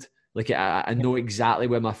threshold. Like I know exactly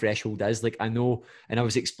where my threshold is. Like I know, and I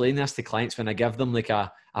was explaining this to clients when I give them like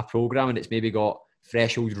a program and it's maybe got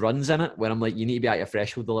threshold runs in it, where I'm like, you need to be at your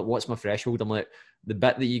threshold. They're like, what's my threshold? I'm like, the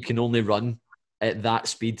bit that you can only run at that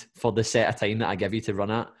speed for the set of time that I give you to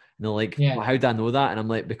run at. And they're like, yeah, well, how do I know that? And I'm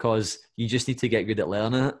like, because you just need to get good at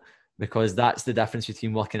learning it, because that's the difference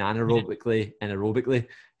between working anaerobically and aerobically.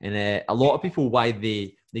 And a lot of people, why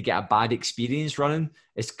they get a bad experience running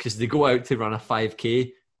is because they go out to run a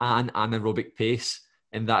 5K and anaerobic pace.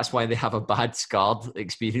 And that's why they have a bad scarred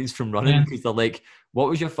experience from running, yeah, because they're like, what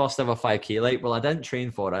was your first ever 5K like? Well, I didn't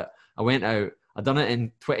train for it. I went out, I done it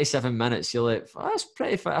in 27 minutes. You're like, oh, that's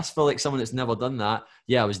pretty fast. I feel like someone that's never done that.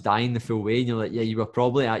 Yeah, I was dying the full way. And you're like, yeah, you were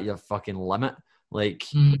probably at your fucking limit. Like,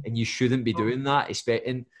 mm, and you shouldn't be doing that.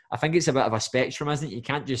 And I think it's a bit of a spectrum, isn't it? You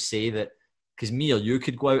can't just say that because me or you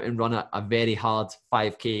could go out and run a very hard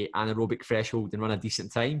 5K anaerobic threshold and run a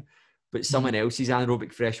decent time, but someone mm, else's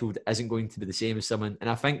anaerobic threshold isn't going to be the same as someone. And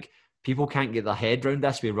I think people can't get their head around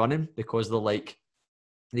this way running because they're like,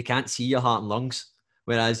 they can't see your heart and lungs.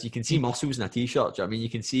 Whereas you can see yeah, muscles in a t-shirt. I mean, you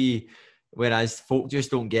can see, whereas folk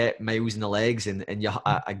just don't get miles in the legs and you're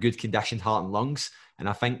a good conditioned heart and lungs. And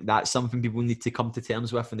I think that's something people need to come to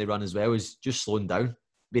terms with when they run as well, is just slowing down,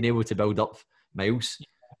 being able to build up miles.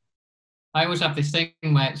 I always have this thing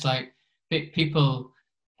where it's like people.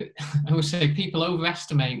 I always say people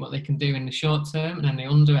overestimate what they can do in the short term, and then they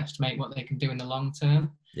underestimate what they can do in the long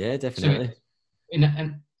term. Yeah, So definitely. it's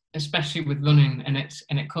and especially with running, and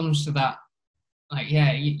it comes to that. Like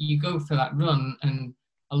yeah, you go for that run, and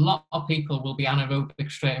a lot of people will be anaerobic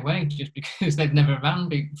straight away just because they've never ran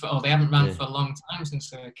before, or they haven't ran Yeah, for a long time since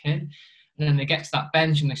they were a kid. And then they get to that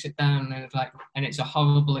bench and they sit down and it's like, and it's a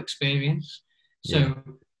horrible experience. yeah,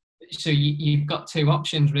 So you've got two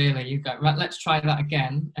options really. You've got right, let's try that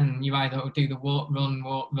again, and you either do the walk, run,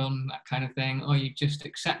 that kind of thing, or you just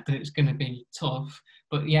accept that it's going to be tough.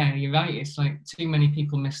 But yeah, you're right. It's like too many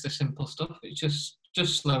people miss the simple stuff. It's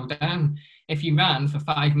just slow down. If you ran for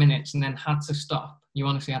 5 minutes and then had to stop, you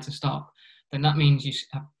honestly had to stop, then that means you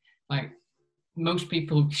have, like most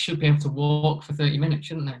people should be able to walk for 30 minutes,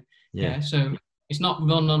 shouldn't they? yeah, Yeah. So it's not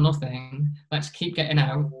run or nothing. Let's keep getting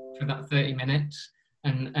out for that 30 minutes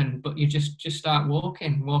and but you just start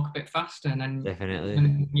walking, walk a bit faster, and then definitely.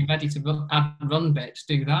 when you're ready to add run bits,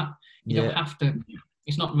 do that. You don't Yeah, have to.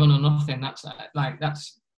 It's not run or nothing. That's like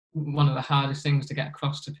that's one of the hardest things to get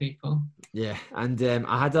across to people. yeah, and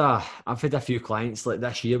I've had a few clients like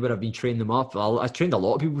this year where I've been training them up. I trained a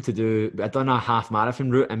lot of people to do. I've done a half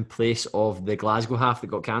marathon route in place of the Glasgow half that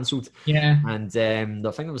got cancelled, Yeah, and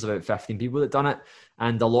I think there was about 15 people that done it,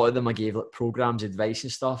 and a lot of them I gave like programs, advice,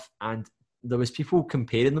 and stuff, and there was people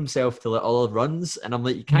comparing themselves to like other runs, and I'm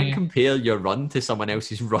like, you can't yeah, compare your run to someone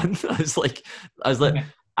else's run. I was like, yeah,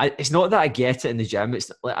 it's not that I get it in the gym.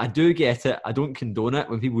 It's like I do get it. I don't condone it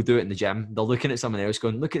when people do it in the gym. They're looking at someone else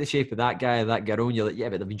going, look at the shape of that guy or that girl. And you're like, yeah,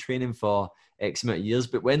 but they've been training for X amount of years.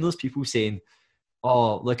 But when there's people saying,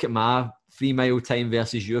 oh, look at my 3 mile time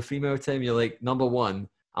versus your 3 mile time, you're like, number one,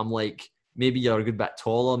 I'm like, maybe you're a good bit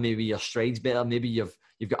taller, maybe your stride's better, maybe you've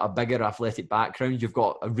got a bigger athletic background, you've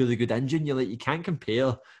got a really good engine. You're like, you can't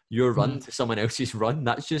compare your run to someone else's run.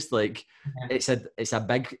 That's just like, it's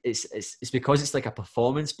because it's like a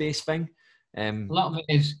performance based thing. A lot of it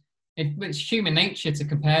is it's human nature to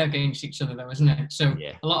compare against each other, though, isn't it? So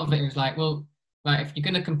a lot of it is like, well, right, if you're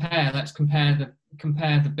going to compare, let's compare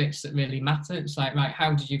the bits that really matter. It's like, right,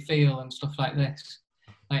 how did you feel and stuff like this.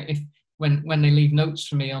 Like if when they leave notes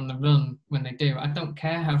for me on the run, when they do, I don't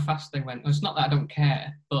care how fast they went. It's not that I don't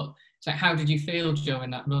care, but it's like, how did you feel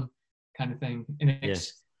during that run, kind of thing. And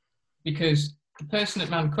it's because the person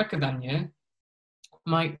that ran quicker than you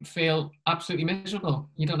might feel absolutely miserable.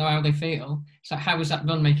 You don't know how they feel. So how is that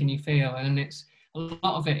run making you feel? And it's a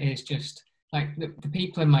lot of it is just like the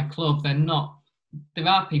people in my club, there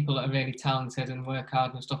are people that are really talented and work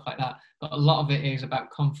hard and stuff like that, but a lot of it is about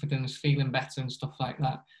confidence, feeling better and stuff like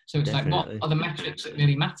that. So it's like, what are the metrics that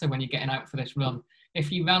really matter when you're getting out for this run?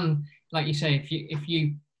 If you ran, like you say, if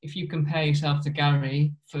you compare yourself to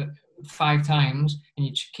Gary for 5 times and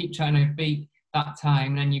you keep trying to beat that time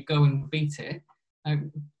and then you go and beat it,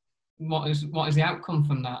 what is the outcome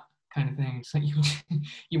from that kind of thing? It's like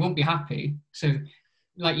you won't be happy. So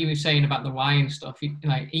like you were saying about the why and stuff,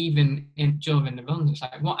 like even during the runs, it's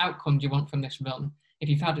like, what outcome do you want from this run? If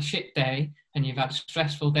you've had a shit day and you've had a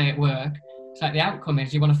stressful day at work, it's like the outcome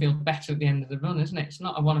is you want to feel better at the end of the run, isn't it? It's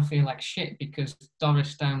not I want to feel like shit because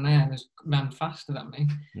Doris down there has ran faster than me.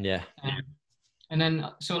 Yeah. And then,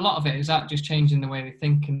 so a lot of it is that just changing the way they're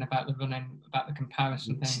thinking about the running, about the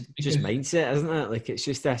comparison thing. Just mindset, isn't it? Like, it's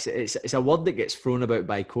just this, it's a word that gets thrown about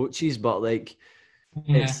by coaches, but like,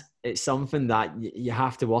 it's something that you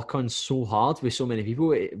have to work on so hard with so many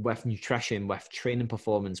people, with nutrition, with training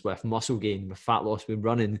performance, with muscle gain, with fat loss, with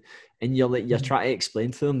running. And you're trying to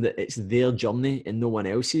explain to them that it's their journey and no one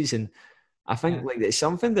else's. And I think like it's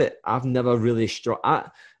something that I've never really struck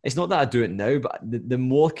at. It's not that I do it now, but the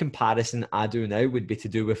more comparison I do now would be to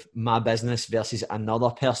do with my business versus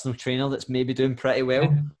another personal trainer that's maybe doing pretty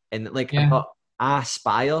well. And like, but I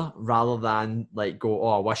aspire rather than like go,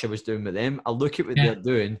 oh, I wish I was doing with them. I look at what they're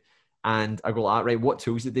doing and I go, right, what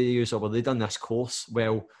tools did they use? Or were they done this course?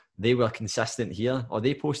 Well, they were consistent here, or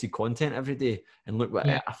they posted content every day. And look, what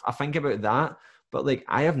I think about that. But like,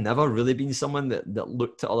 I have never really been someone that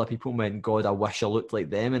looked at other people and went, God, I wish I looked like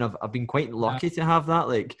them. And I've been quite lucky to have that.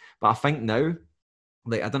 Like, but I think now,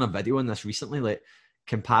 like, I done a video on this recently, like,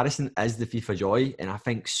 comparison is the thief of joy. And I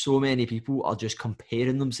think so many people are just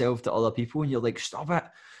comparing themselves to other people. And you're like, stop it.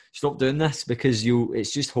 Stop doing this, because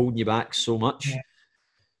it's just holding you back so much.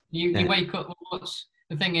 You wake up,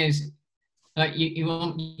 the thing is, like you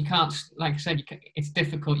can't, like I said, it's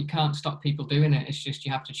difficult. You can't stop people doing it. It's just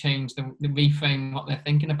you have to change the reframe what they're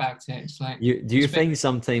thinking about it. It's like, do you find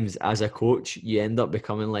sometimes as a coach you end up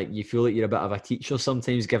becoming like, you feel like you're a bit of a teacher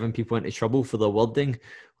sometimes, giving people into trouble for their wording,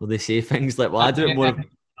 where they say things like, well, I do it more.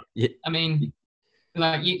 I mean,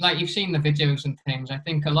 like you've seen the videos and things. I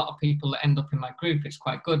think a lot of people that end up in my group, it's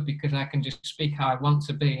quite good because I can just speak how I want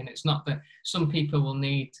to be, and it's not that some people will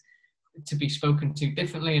need to be spoken to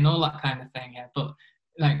differently and all that kind of thing. But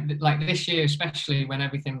like this year, especially when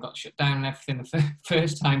everything got shut down and everything the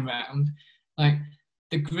first time round, like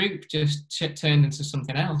the group just turned into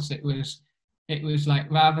something else. It was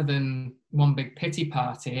like, rather than one big pity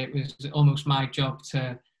party, it was almost my job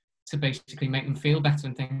to basically make them feel better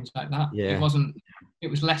and things like that. It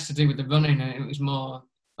was less to do with the running, and it was more,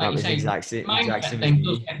 like you say, mindset thing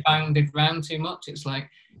does get bounded around too much. It's like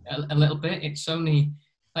a little bit. It's only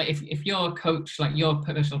like if you're a coach, like you're a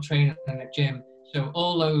personal trainer in a gym, so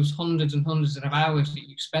all those hundreds and hundreds of hours that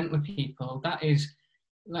you've spent with people, that is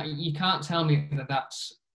like, you can't tell me that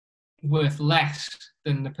that's worth less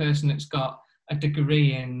than the person that's got a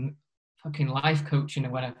degree in fucking life coaching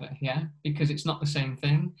or whatever, because it's not the same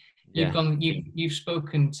thing. You've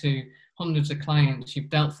spoken to hundreds of clients, you've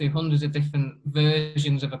dealt through hundreds of different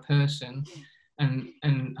versions of a person,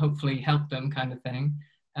 and hopefully helped them, kind of thing.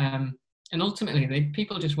 And ultimately,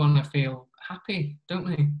 people just want to feel happy, don't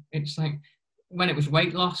they? It's like, when it was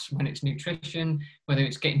weight loss, when it's nutrition, whether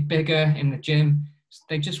it's getting bigger in the gym,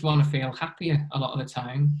 they just want to feel happier a lot of the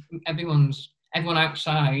time. Everyone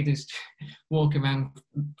outside is walking around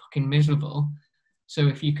fucking miserable. So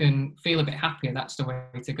if you can feel a bit happier, that's the way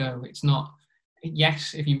to go. It's not,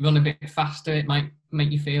 yes, if you run a bit faster, it might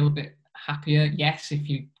make you feel a bit happier. Yes, if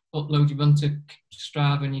you upload your run to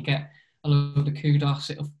Strava and you get a load of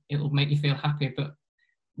kudos, it'll make you feel happy, but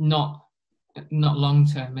not long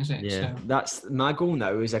term, is it? Yeah, So that's my goal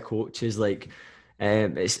now as a coach is like,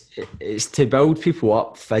 it's to build people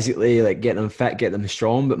up physically, like get them fit, get them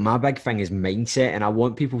strong. But my big thing is mindset, and I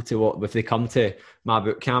want people to walk if they come to my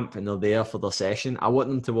boot camp and they're there for their session. I want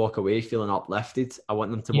them to walk away feeling uplifted. I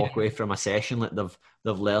want them to yeah, walk away from a session like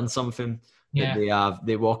they've learned something. That yeah,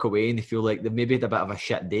 they walk away and they feel like they've maybe had a bit of a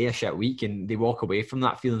shit day, a shit week, and they walk away from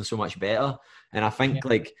that feeling so much better. And I yeah, think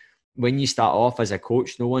like when you start off as a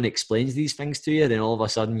coach, no one explains these things to you. Then all of a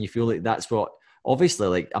sudden you feel like that's what, obviously,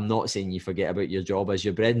 like I'm not saying you forget about your job as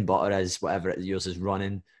your bread and butter is whatever it is, yours is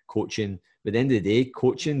running, coaching. But at the end of the day,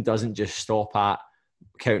 coaching doesn't just stop at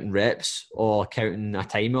counting reps or counting a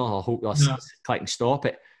timer or no, clicking stop.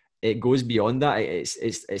 It goes beyond that.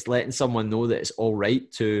 It's letting someone know that it's all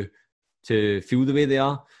right to feel the way they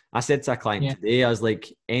are. I said to a client yeah, today, I was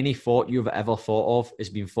like, any thought you've ever thought of has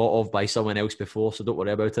been thought of by someone else before, so don't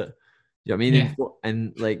worry about it. You know what I mean? yeah.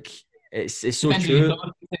 And like, it's so Depends who you're true.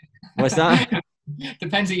 talking What's that? to.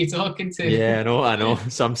 Depends who you're talking to. Yeah, I know.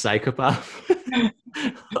 Some psychopath.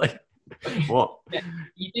 Like, what? Yeah,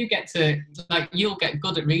 you do get to, like, you'll get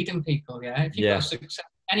good at reading people. Yeah, if you've got Yeah, a success,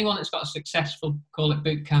 anyone that's got a successful, call it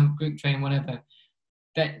boot camp, group training, whatever,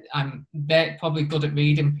 that they're probably good at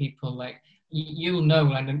reading people. Like you'll know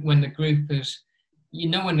when the group is,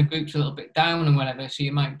 when the group's a little bit down and whatever. So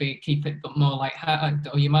you might keep it, but more like,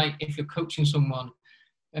 or you might, if you're coaching someone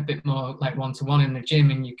a bit more like one-to-one in the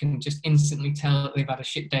gym, and you can just instantly tell that they've had a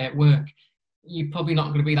shit day at work. You're probably not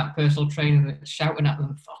going to be that personal trainer that's shouting at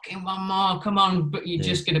them, fucking one more, come on, but you're yeah,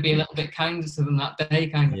 just going to be a little bit kinder to them that day,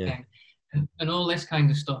 kind of yeah, thing. And all this kind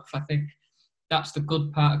of stuff. I think that's the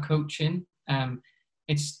good part of coaching.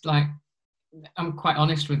 It's like, I'm quite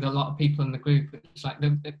honest with a lot of people in the group. It's like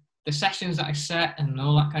the sessions that I set and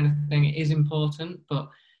all that kind of thing, it is important, but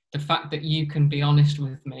the fact that you can be honest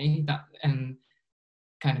with me, that and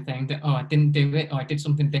kind of thing, that, oh, I didn't do it, or I did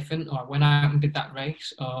something different, or I went out and did that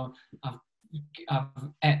race, or I've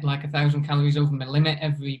ate like 1,000 calories over my limit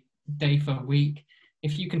every day for a week.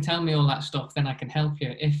 If you can tell me all that stuff, then I can help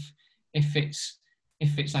you. If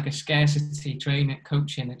it's like a scarcity training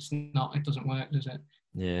coaching, it's not. It doesn't work, does it?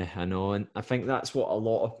 yeah. I know, and I think that's what a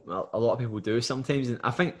lot of people do sometimes. And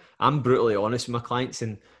I think I'm brutally honest with my clients,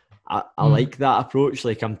 and I Mm. like that approach.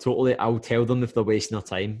 Like I'll tell them if they're wasting their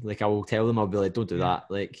time. Like I will tell them, I'll be like, don't do Yeah, that.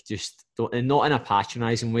 Like just don't, and not in a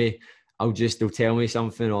patronizing way. They'll tell me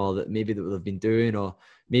something or that maybe that they've been doing, or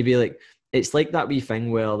maybe like it's like that wee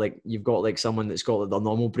thing where like you've got like someone that's got like their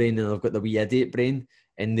normal brain and they've got the wee idiot brain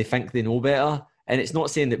and they think they know better. And it's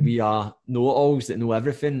not saying that we are know-it-alls that know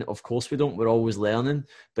everything. Of course we don't. We're always learning.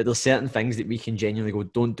 But there's certain things that we can genuinely go,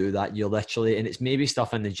 don't do that. You're literally, and it's maybe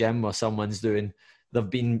stuff in the gym where someone's doing, they've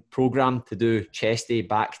been programmed to do chest day,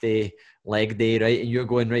 back day, leg day, right? And you're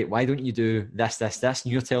going, right, why don't you do this, this, this?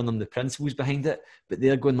 And you're telling them the principles behind it, but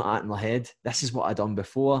they're going like that in their head. This is what I've done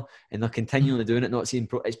before. And they're continually doing it, not seeing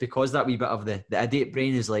it's because that wee bit of the idiot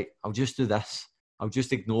brain is like, I'll just do this. I'll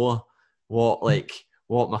just ignore what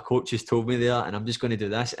my coach has told me there, and I'm just going to do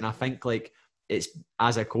this. And I think like it's,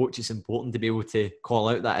 as a coach, it's important to be able to call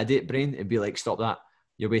out that idiot brain and be like, stop that.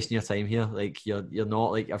 You're wasting your time here. Like you're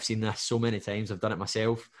not, like, I've seen this so many times. I've done it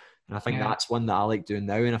myself. And I think yeah, that's one that I like doing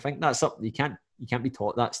now. And I think that's something you can't be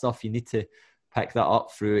taught that stuff. You need to pick that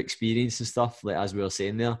up through experience and stuff, like as we were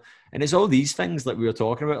saying there. And it's all these things like we were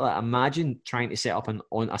talking about. Like imagine trying to set up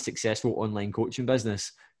a successful online coaching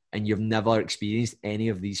business and you've never experienced any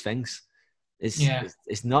of these things. yeah.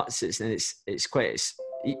 It's nuts. It's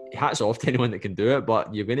hats off to anyone that can do it,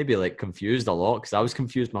 but you're going to be like confused a lot, because I was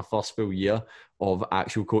confused my first full year of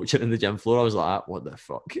actual coaching in the gym floor. I was like, what the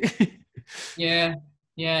fuck? Yeah,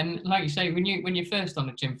 yeah, and like you say, when you're first on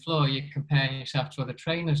the gym floor, you compare yourself to other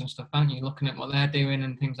trainers and stuff, aren't you? Looking at what they're doing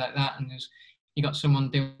and things like that, and you got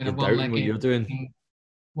someone doing You're a doubting what you're doing.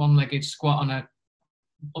 one-legged squat on a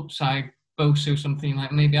upside Bosu or something,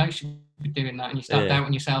 like maybe I should be doing that, and you start Yeah,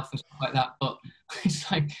 doubting yourself and stuff like that. But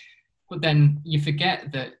it's like, but then you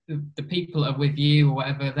forget that the people that are with you or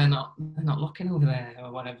whatever, they're not looking over there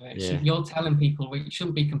or whatever. It's, yeah, you're telling people, well, you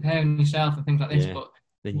shouldn't be comparing yourself and things like this, yeah. but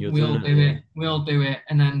Then you're we doing all it. do Yeah. it. We all do it,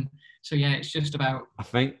 and then so yeah, it's just about I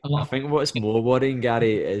think a I lot of think what's more worrying,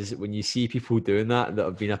 Gary, is when you see people doing that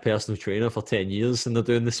have been a personal trainer for 10 years and they're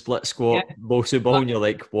doing the split yeah. squat Bosu ball, Like, and you're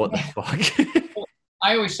like, what the yeah. fuck?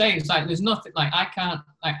 I always say it's like there's nothing like I can't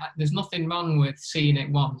like there's nothing wrong with seeing it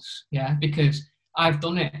once, yeah, because I've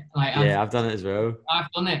done it. Like Yeah, I've done it as well.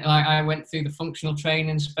 I've done it. Like I went through the functional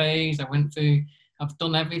training phase. I've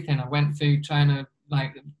done everything. I went through trying to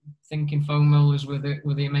like thinking foam rollers were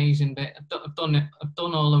the amazing bit. I've done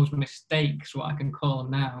all those mistakes, what I can call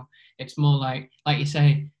them now. It's more like you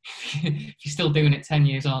say, if you're still doing it 10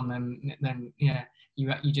 years on, then yeah,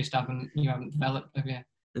 you just haven't developed, have you?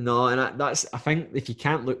 No, and that's, I think if you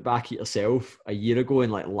can't look back at yourself a year ago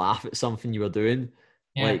and like laugh at something you were doing,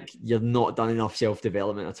 Yeah, like you're not done enough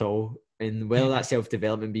self-development at all. And whether yeah, that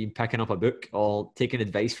self-development being picking up a book or taking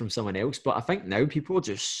advice from someone else, but I think now people are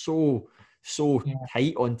just so yeah,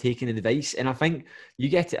 tight on taking advice. And I think you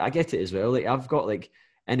get it, I get it as well. Like I've got like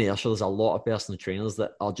in Ayrshire, there's a lot of personal trainers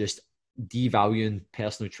that are just devaluing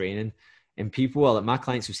personal training. And people are like, my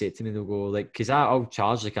clients will say it to me, they'll go like, because I'll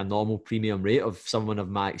charge like a normal premium rate of someone of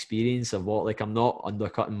my experience of what, like I'm not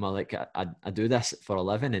undercutting my, like I do this for a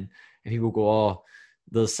living. And people go, oh,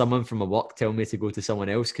 there's someone from my work telling me to go to someone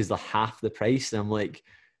else because they're half the price. And I'm like,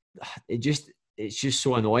 it's just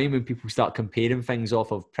so annoying when people start comparing things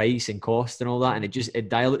off of price and cost and all that. And it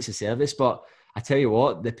dilutes the service. But I tell you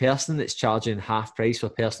what, the person that's charging half price for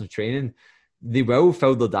personal training, they will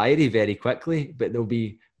fill their diary very quickly, but they'll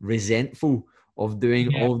be resentful of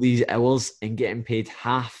doing yeah. all these hours and getting paid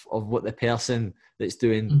half of what the person that's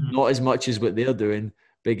doing Mm-hmm. not as much as what they're doing,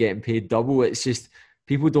 but getting paid double. It's just,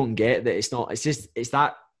 people don't get that it's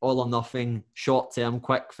that all or nothing, short term,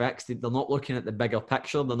 quick fix. They're not looking at the bigger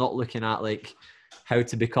picture. They're not looking at like how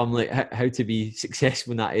to become like how to be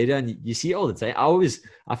successful in that area. And you see it all the time.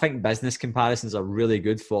 I think business comparisons are really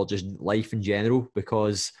good for just life in general,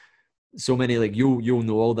 because so many, like you'll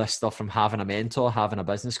know all this stuff from having a mentor, having a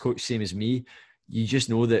business coach, same as me. You just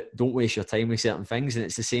know that don't waste your time with certain things. And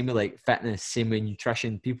it's the same with like fitness, same with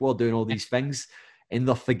nutrition. People are doing all these things and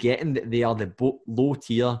they're forgetting that they are the low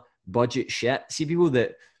tier budget shit. See,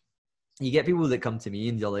 you get people that come to me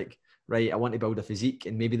and they're like, right, I want to build a physique,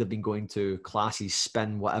 and maybe they've been going to classes,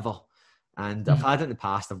 spin, whatever. And I've had it in the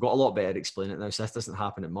past. I've got a lot better at explaining it now, so this doesn't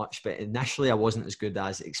happen at much. But initially I wasn't as good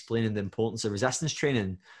as explaining the importance of resistance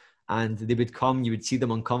training. And they would come, you would see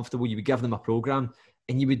them uncomfortable, you would give them a program,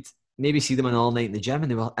 and you would maybe see them an all night in the gym and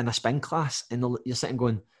they were in a spin class, and you're sitting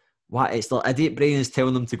going, what? It's their idiot brain is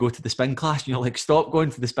telling them to go to the spin class. And you're like, stop going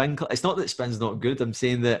to the spin class. It's not that spin's not good. I'm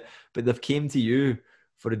saying that, but they've came to you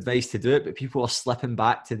for advice to do it, but people are slipping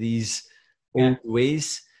back to these Yeah. old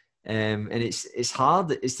ways. And it's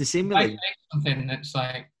hard. It's the same with I like, say something that's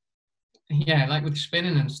like, yeah, like with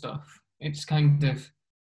spinning and stuff. It's kind of,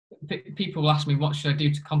 people ask me what should I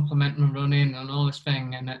do to complement my running and all this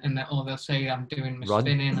thing, and or they'll say I'm doing my run.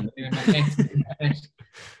 spinning, I'm doing my this, this.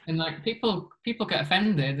 And like people get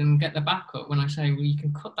offended and get the back up when I say, well, you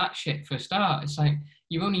can cut that shit for a start. It's like,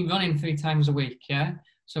 you're only running 3 times a week, yeah?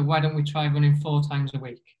 So why don't we try running 4 times a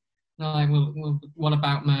week? And I'm like, well, what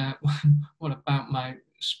about my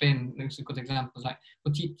spin? There's a good example. It's like,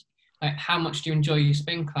 well, like, how much do you enjoy your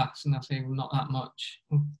spin class? And they'll say, well, not that much.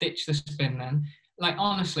 Well, ditch the spin then. Like,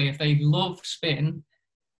 honestly, if they love spin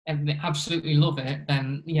and they absolutely love it,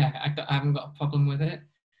 then yeah, I haven't got a problem with it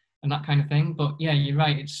and that kind of thing. But yeah, you're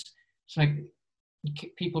right. It's like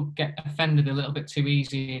people get offended a little bit too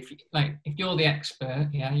easy. If you're the expert,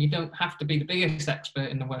 yeah, you don't have to be the biggest expert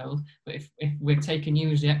in the world. But if we're taking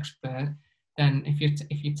you as the expert, then if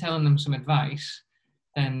you're telling them some advice,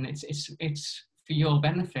 then it's for your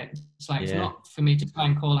benefit. It's like, it's not for me to try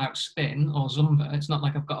and call out spin or Zumba. It's not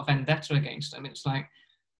like I've got a vendetta against them. It's like,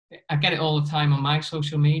 I get it all the time on my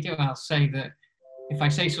social media. I'll say that if I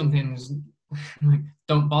say something's like,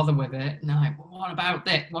 don't bother with it, and I'm like, well, what about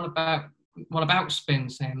that? What about spin?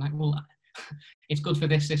 Saying like, well, it's good for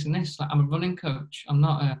this, this, and this. Like, I'm a running coach. I'm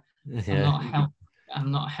not a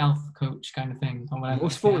health coach kind of thing or whatever.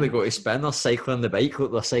 Most folk that go to spin are cycling the bike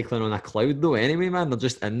like they're cycling on a cloud though anyway, man. They're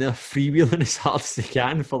just in there freewheeling as hard as they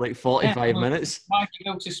can for like 45 minutes. Why do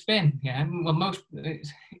you go to spin? Yeah, well,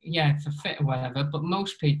 for fit or whatever, but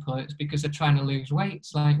most people it's because they're trying to lose weight.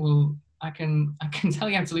 It's like, well, I can tell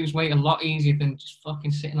you how to lose weight a lot easier than just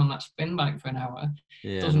fucking sitting on that spin bike for an hour.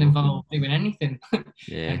 Yeah, it doesn't involve doing anything.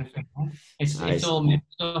 Yeah. Kind of thing. It's all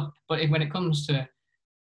mixed up. But when it comes to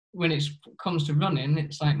running,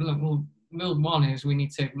 it's like, look, well, rule one is we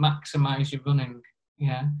need to maximize your running,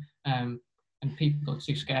 yeah. And people are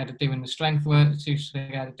too scared of doing the strength work, too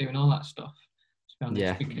scared of doing all that stuff.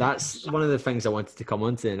 Yeah, that's one of the things I wanted to come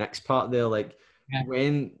on to the next part there. Like,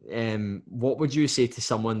 what would you say to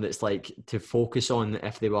someone that's like to focus on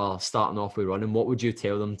if they were starting off with running? What would you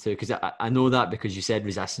tell them to? Because I know that because you said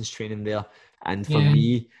resistance training there, and for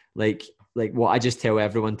me, like what I just tell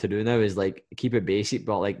everyone to do now is like keep it basic,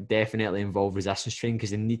 but like definitely involve resistance training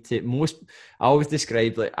because they need to. I always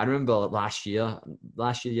describe, like, I remember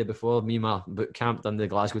year before, me and my boot camp done the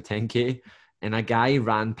Glasgow 10K, and a guy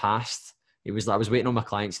ran past. It was like I was waiting on my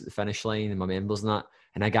clients at the finish line and my members and that.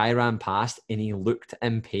 and a guy ran past and he looked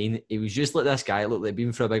in pain. He was just like this guy. It looked like he'd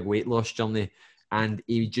been for a big weight loss journey, and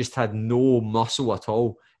he just had no muscle at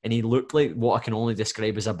all. And he looked like what I can only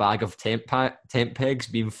describe as a bag of tent pegs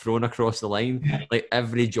being thrown across the line, like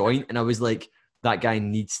every joint. And I was like, that guy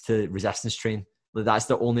needs to resistance train. Like, that's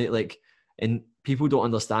the only, like, and people don't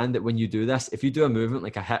understand that when you do this, if you do a movement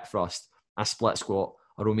like a hip thrust, a split squat,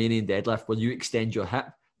 a Romanian deadlift, where you extend your hip,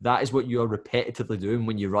 that is what you are repetitively doing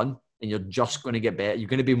when you run, and you're just going to get better. You're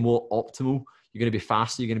going to be more optimal. You're going to be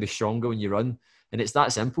faster. You're going to be stronger when you run. And it's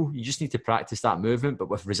that simple. You just need to practice that movement, but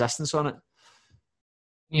with resistance on it.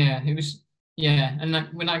 Yeah, it was, yeah. And like,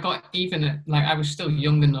 when I got even at, like, I was still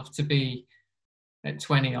young enough to be at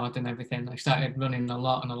 20 odd and everything. I started running a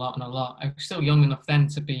lot and a lot and a lot. I was still young enough then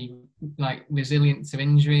to be like resilient to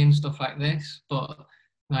injury and stuff like this. But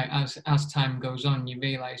like, as time goes on, you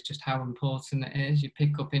realize just how important it is. You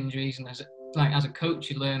pick up injuries, and as a coach,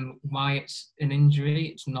 you learn why it's an injury.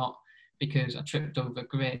 It's not because I tripped over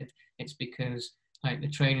grid. It's because like the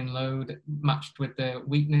training load matched with the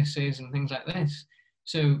weaknesses and things like this.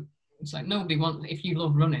 So it's like nobody wants, if you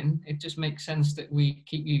love running, it just makes sense that we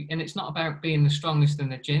keep you. And it's not about being the strongest in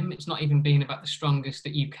the gym. It's not even being about the strongest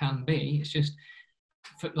that you can be. It's just,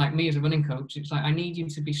 for, like me as a running coach, it's like, I need you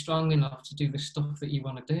to be strong enough to do the stuff that you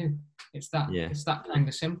want to do. It's that, It's that kind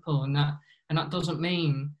of simple. And that doesn't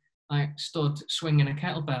mean like stood swinging a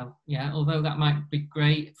kettlebell. Yeah. Although that might be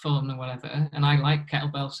great fun or whatever. And I like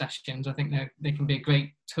kettlebell sessions. I think they can be a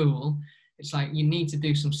great tool. It's like, you need to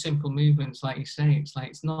do some simple movements. Like you say, it's like,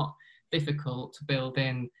 it's not difficult to build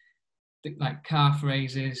in like calf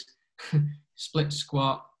raises, split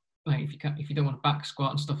squat. Like if you don't want to back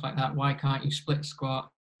squat and stuff like that, why can't you split squat?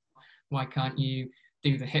 Why can't you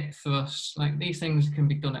do the hip thrusts? Like, these things can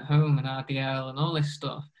be done at home, and RDL and all this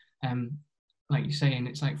stuff. Like you're saying,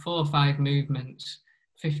 it's like 4 or 5 movements,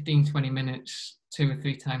 15, 20 minutes, 2 or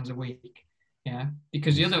 3 times a week. Yeah,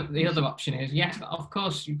 because the other option is, yeah, of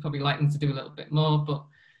course you probably like them to do a little bit more, but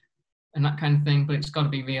and that kind of thing, but it's got to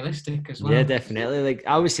be realistic as well. Yeah, definitely. Like,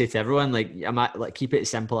 I always say to everyone, like, I might like keep it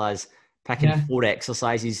simple as picking 4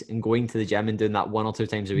 exercises and going to the gym and doing that 1 or 2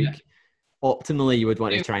 times a week. Optimally, you would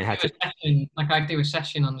want to try and hit it. Like, I do a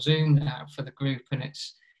session on Zoom now for the group, and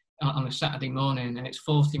it's on a Saturday morning, and it's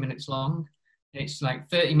 40 minutes long. It's like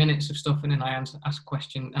 30 minutes of stuff, and then I answer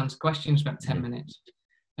questions about 10 minutes.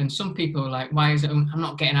 And some people are like, why is it, I'm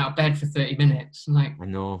not getting out of bed for 30 minutes? I'm like, I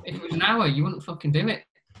know. If it was an hour, you wouldn't fucking do it.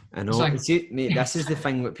 I know. Like, see, mate, this is the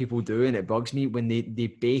thing that people do, and it bugs me when they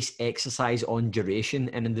base exercise on duration.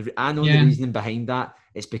 And I know the reasoning behind that.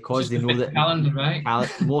 It's because they know that calendar,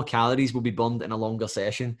 right? More calories will be burned in a longer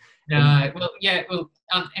session. And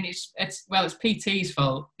it's PT's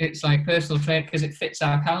fault. It's like personal training, because it fits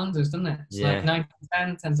our calendars, doesn't it? It's like 9 to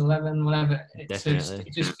 10, 10 to 11, whatever.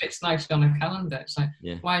 It just fits nicely on a calendar. It's like,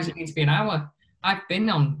 why does it need to be an hour? I've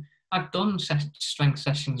done strength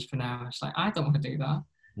sessions for an hour. It's like, I don't want to do that.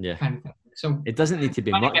 Yeah. Kind of thing. So it doesn't need to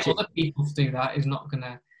be much. Get other people to do that is not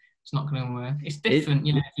gonna. It's not going to work. It's different,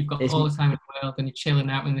 if you've got all the time in the world and you're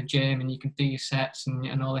chilling out in the gym and you can do your sets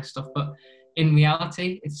and all this stuff. But in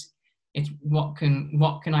reality, it's what can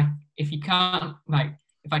I, if you can't, like,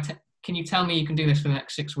 can you tell me you can do this for the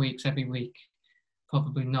next 6 weeks every week?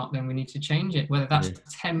 Probably not. Then we need to change it. Whether that's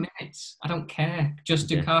 10 minutes, I don't care. Just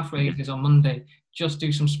do calf raises on Monday. Just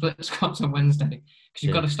do some split squats on Wednesday, because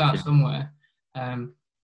you've got to start somewhere.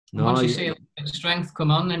 Once you see strength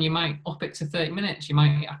come on, then you might up it to 30 minutes. You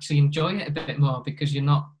might actually enjoy it a bit more because you're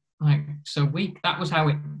not like so weak. That was how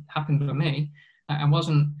it happened with me. I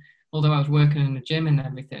wasn't, although I was working in the gym and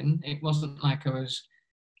everything, it wasn't like I was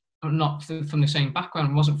not from the same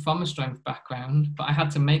background. I wasn't from a strength background, but I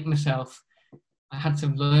had to make myself, I had to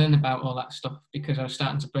learn about all that stuff because I was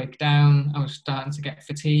starting to break down. I was starting to get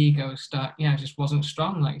fatigue. I just wasn't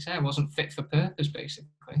strong. Like you said, I wasn't fit for purpose, basically.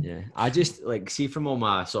 Yeah. I just see from all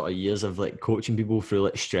my sort of years of like coaching people through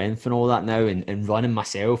like strength and all that now, and running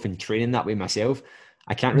myself and training that way myself,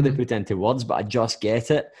 I can't really put it into words, but I just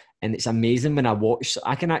get it. And it's amazing when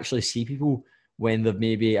I can actually see people when I've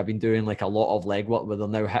been doing like a lot of leg work where they're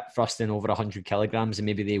now hip thrusting over 100 kilograms and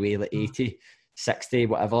maybe they weigh like 80, 60,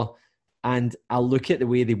 whatever. And I look at the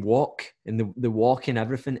way they walk, and the walk and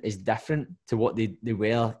everything is different to what they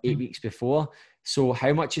were 8 weeks before. So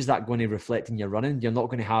how much is that going to reflect in your running? You're not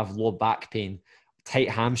going to have low back pain, tight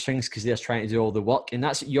hamstrings, because they're trying to do all the work. And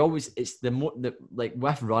that's, like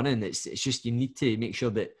with running, it's just, you need to make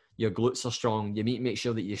sure that your glutes are strong. You need to make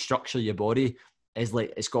sure that you structure your body is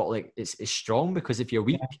like, it's strong, because if you're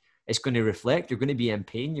weak, it's going to reflect. You're going to be in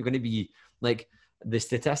pain. You're going to be like, the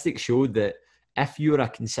statistics showed that if you're a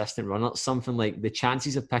consistent runner, something like the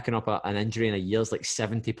chances of picking up an injury in a year is like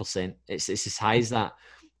 70%. It's as high as that.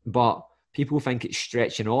 But people think it's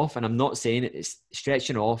stretching off, and I'm not saying it's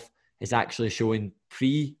stretching off is actually showing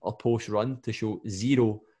pre or post run to show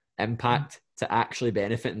zero impact to actually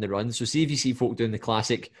benefit in the run. So see if you see folk doing the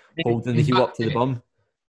classic holding the heel up to the bum.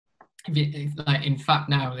 Like in fact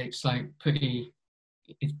now it's like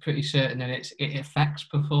it's pretty certain that it affects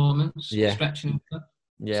performance, stretching and stuff.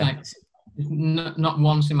 Yeah. It's like not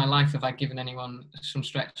once in my life have I given anyone some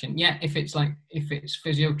stretching. Yeah, if it's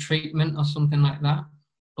physio treatment or something like that,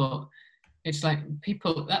 but it's like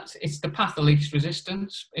it's the path of least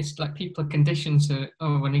resistance. It's like people are conditioned to,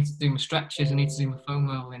 I need to do my stretches, I need to do my foam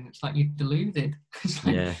rolling. It's like you're deluded. It's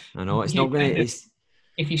like, yeah, I know. It's not going to...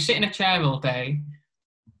 If you sit in a chair all day,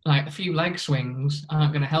 like a few leg swings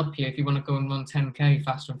aren't going to help you if you want to go and run 10K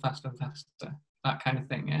faster and faster and faster, that kind of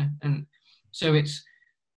thing, yeah? And so it's,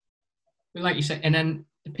 like you said, and then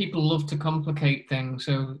people love to complicate things.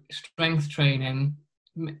 So strength training,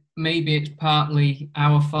 maybe it's partly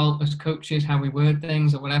our fault as coaches, how we word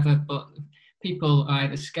things or whatever, but people are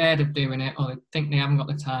either scared of doing it or they think they haven't got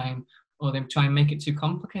the time or they try and make it too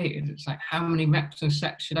complicated. It's like, how many reps and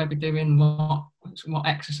sets should I be doing? What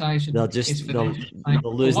exercise should they're losing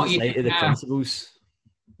sight of the principles.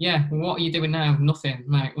 Yeah, well, what are you doing now? Nothing.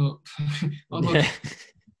 Like, well,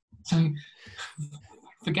 so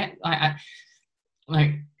forget.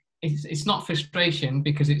 It's not frustration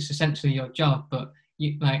because it's essentially your job, but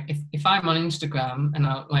if I'm on Instagram and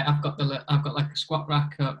I've got like a squat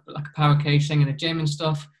rack, like a power cage thing in a gym and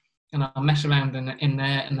stuff, and I'll mess around in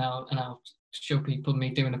there and I'll show people me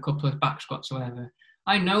doing a couple of back squats or whatever.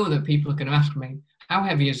 I know that people are going to ask me, how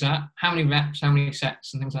heavy is that? How many reps? How many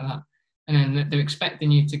sets? And things like that. And then they're expecting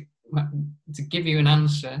you to give you an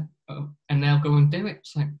answer, and they'll go and do it.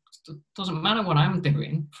 It's like, it doesn't matter what I'm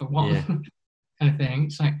doing for what kind of thing.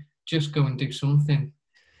 It's like, just go and do something.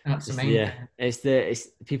 That's the main thing. It's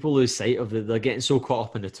people lose sight of they're getting so caught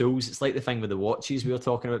up in the tools. It's like the thing with the watches we were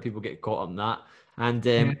talking about. People get caught up in that.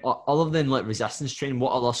 And other than like resistance training,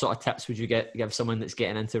 what other sort of tips would you give someone that's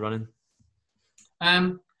getting into running?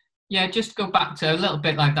 Just go back to a little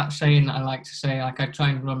bit like that saying that I like to say, like I try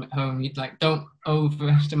and run at home. You'd like, don't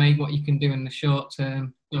overestimate what you can do in the short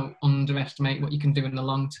term. Don't underestimate what you can do in the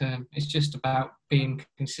long term. It's just about being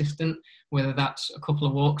consistent, whether that's a couple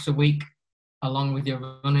of walks a week along with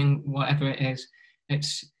your running, whatever it is.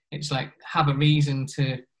 It's like, have a reason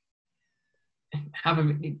to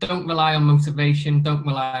don't rely on motivation, don't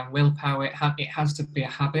rely on willpower. It has to be a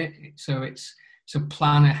habit. So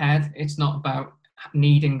plan ahead. It's not about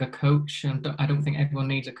needing a coach, and I don't think everyone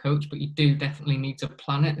needs a coach, but you do definitely need to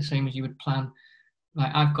plan it the same as you would plan.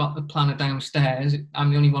 Like, I've got the planner downstairs.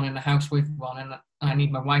 I'm the only one in the house with one, and I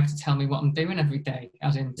need my wife to tell me what I'm doing every day,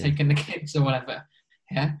 as in taking the kids or whatever.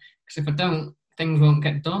 Yeah, because if I don't, things won't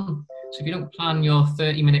get done. So if you don't plan your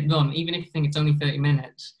 30-minute run, even if you think it's only 30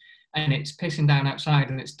 minutes and it's pissing down outside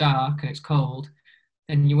and it's dark and it's cold,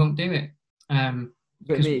 then you won't do it.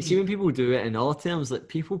 But mate, see when people do it in other terms, like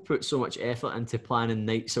people put so much effort into planning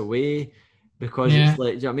nights away because it's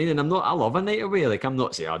like, do you know what I mean? And I love a night away. Like, I'm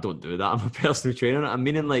not saying I don't do that. I'm a personal trainer. I'm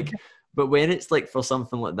meaning like, but when it's like for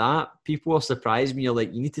something like that, people are surprised when you're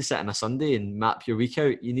like, you need to sit on a Sunday and map your week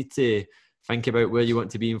out. You need to think about where you want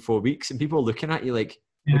to be in 4 weeks. And people are looking at you like,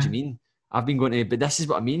 what do you mean? I've been going to, but this is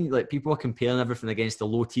what I mean. Like, people are comparing everything against the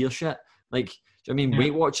low tier shit. Like, do you know what I mean?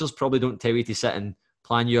 Weight Watchers probably don't tell you to sit and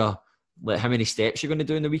plan your, like, how many steps you're going to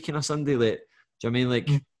do in the week on a Sunday. Like, do you know what I mean?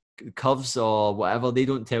 Like, curves or whatever, they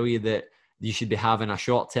don't tell you that you should be having a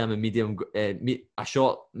short term and a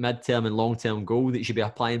short, mid-term and long-term goal that you should be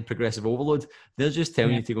applying progressive overload. They're just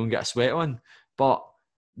telling you to go and get a sweat on. But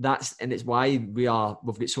it's why we've got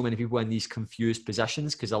so many people in these confused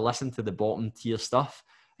positions, because they're listening to the bottom tier stuff.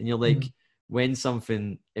 And you're like, when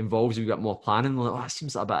something involves you got more planning, like, that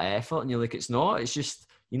seems like a bit of effort. And you're like, it's not. It's just,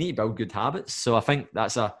 you need to build good habits. So I think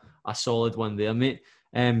that's a solid one there, mate.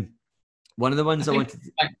 One of the ones I wanted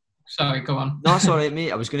to... Sorry, go on. No, it's all right,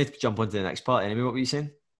 mate. I was going to jump on to the next part anyway. What were you saying?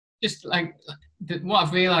 Just like what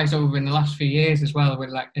I've realised over in the last few years as well with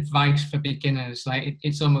like advice for beginners, like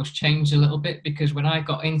it's almost changed a little bit, because when I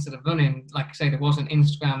got into the running, like I say, there wasn't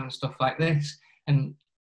Instagram and stuff like this. And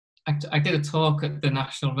I did a talk at the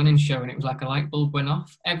National Running Show, and it was like a light bulb went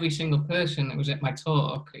off. Every single person that was at my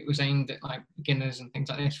talk, it was aimed at like beginners and things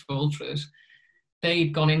like this for ultras.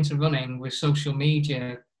 They'd gone into running with social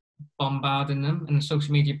media bombarding them, and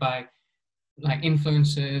social media by like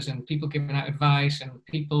influencers and people giving out advice and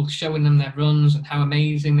people showing them their runs and how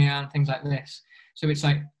amazing they are and things like this. So it's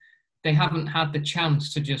like they haven't had the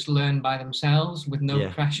chance to just learn by themselves with no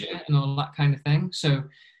pressure and all that kind of thing. So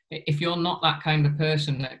if you're not that kind of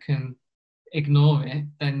person that can ignore it,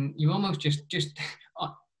 then you almost just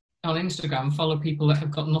on Instagram follow people that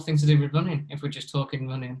have got nothing to do with running, if we're just talking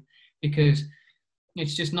running, because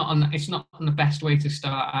it's just not on the best way to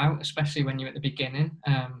start out, especially when you're at the beginning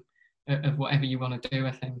of whatever you want to do.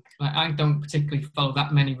 I think, like, I don't particularly follow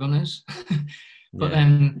that many runners, but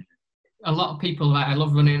then a lot of people, like, I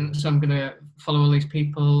love running, so I'm gonna follow all these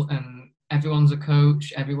people, and everyone's a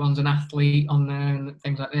coach, everyone's an athlete on there, and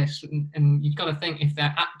things like this. And you've got to think, if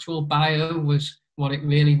their actual bio was what it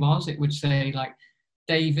really was, it would say, like,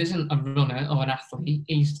 Dave isn't a runner or an athlete,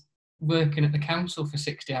 he's working at the council for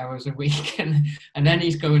 60 hours a week, and then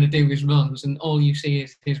he's going to do his runs, and all you see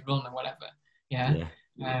is his run or whatever.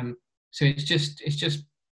 So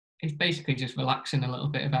it's basically just relaxing a little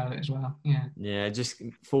bit about it as well. Just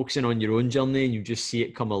focusing on your own journey, and you just see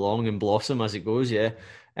it come along and blossom as it goes.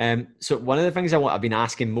 So one of the things I've been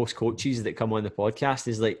asking most coaches that come on the podcast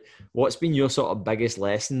is, like, what's been your sort of biggest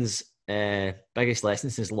lessons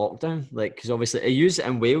since lockdown? Like, because obviously, are you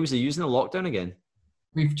in Wales? Are you using the lockdown again?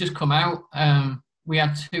 We've just come out. We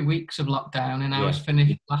had 2 weeks of lockdown, and I was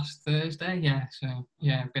finished last Thursday.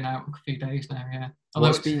 I've been out a few days now.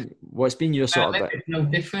 What's been your sort of? It's no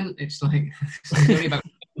different. It's like it's only about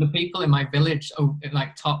the people in my village.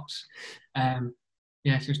 Like tops. So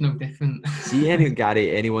it's no different. See,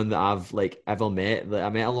 Gary, anyone that I've like ever met, like, I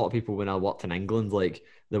met a lot of people when I worked in England, like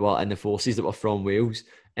they were in the forces that were from Wales,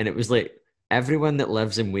 and it was like everyone that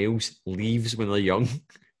lives in Wales leaves when they're young.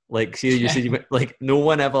 Like, see, you said, like, no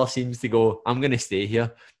one ever seems to go, I'm going to stay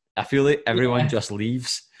here. I feel like everyone just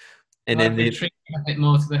leaves. And then they retreat a bit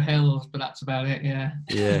more to the hills, but that's about it.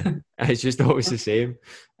 It's just always the same.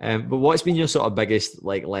 But what's been your sort of biggest,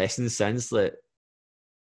 like, lesson since that?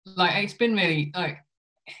 Like, it's been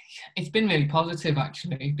really positive,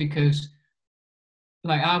 actually, because,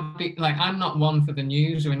 like, I'm not one for the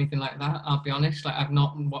news or anything like that. I'll be honest. Like, I've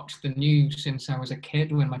not watched the news since I was a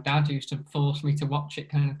kid, when my dad used to force me to watch it,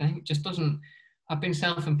 kind of thing. It just doesn't. I've been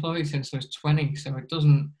self-employed since I was 20, so it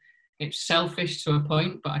doesn't. It's selfish to a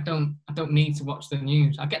point, but I don't need to watch the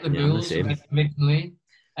news. I get the rules originally,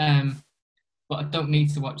 but I don't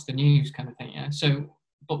need to watch the news, kind of thing. So,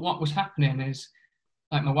 but what was happening is,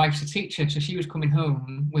 like, my wife's a teacher, so she was coming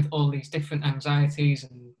home with all these different anxieties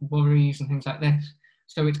and worries and things like this.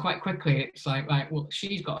 So it's quite quickly, it's like, well,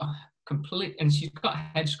 she's got she's got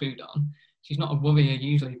her head screwed on. She's not a worrier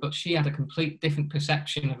usually, but she had a complete different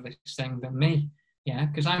perception of this thing than me.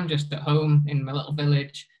 Because I'm just at home in my little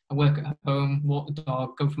village. I work at home, walk the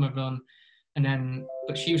dog, go for my run.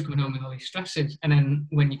 But she was coming home with all these stresses. And then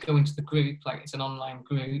when you go into the group, like, it's an online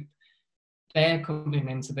group, they're coming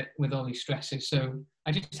into it with all these stresses. So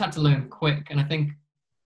I just had to learn quick. And I think,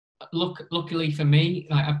 luckily for me,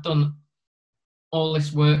 like, I've done all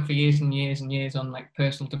this work for years and years and years on, like,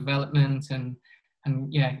 personal development and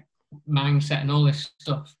mindset and all this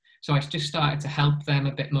stuff. So I just started to help them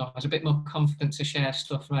a bit more. I was a bit more confident to share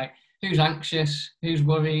stuff, like, who's anxious, who's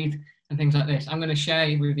worried, and things like this. I'm going to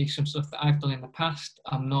share with you some stuff that I've done in the past.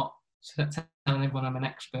 I'm not telling everyone I'm an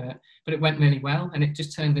expert, but it went really well. And it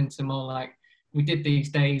just turned into more like, we did these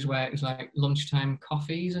days where it was like lunchtime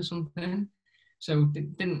coffees or something. So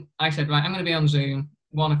I said, right, I'm going to be on Zoom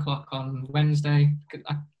 1:00 on Wednesday.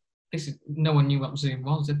 No one knew what Zoom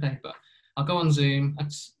was, did they? But I'll go on Zoom.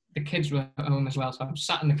 The kids were at home as well, so I'm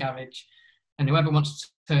sat in the garage, and whoever wants to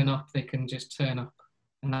turn up, they can just turn up,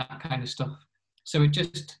 and that kind of stuff. So it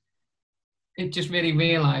just really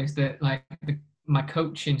realised that, like, my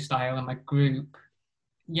coaching style and my group,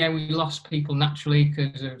 we lost people naturally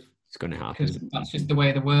because of, it's going to happen. Because that's just the way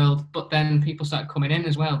of the world. But then people started coming in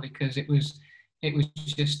as well, because it was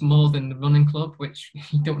just more than the running club, which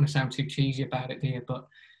you don't want to sound too cheesy about it, do you? But,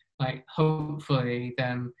 like, hopefully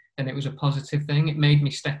then it was a positive thing. It made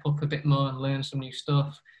me step up a bit more and learn some new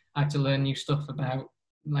stuff. I had to learn new stuff about,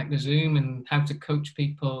 like, the Zoom and how to coach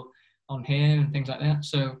people on here and things like that.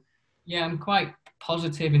 So I'm quite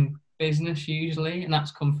positive in business usually, and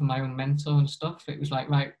that's come from my own mentor and stuff. It was like,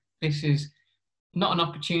 right, this is not an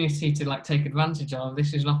opportunity to, like, take advantage of.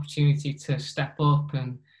 This is an opportunity to step up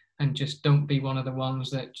and just don't be one of the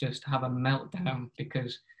ones that just have a meltdown,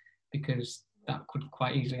 because that could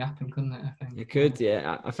quite easily happen, couldn't it? I think it could.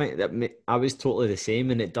 I think that I was totally the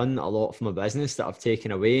same, and it done a lot for my business that I've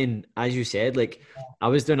taken away. And as you said, like, I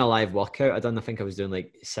was doing a live workout. I think I was doing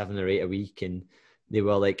like 7 or 8 a week, and they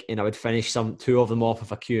were like, and I would finish 2 of them off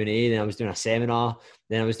with a Q&A. Then I was doing a seminar.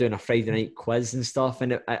 Then I was doing a Friday night quiz and stuff.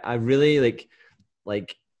 And I really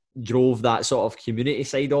like drove that sort of community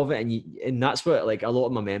side of it, and that's what, like, a lot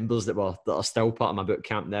of my members that are still part of my boot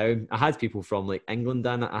camp now. I had people from, like, England,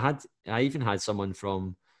 and I even had someone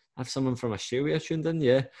from have someone from Australia tuned in,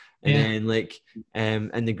 yeah. And Yeah. then like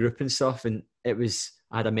in the group and stuff, and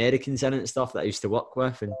I had Americans in it and stuff that I used to work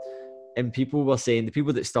with, and people were saying, the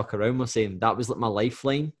people that stuck around were saying that was like my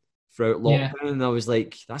lifeline throughout Yeah. lockdown, and I was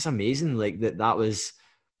like, that's amazing, like that was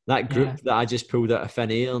that Yeah. group that I just pulled out of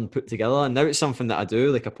thin air and put together. And now it's something that I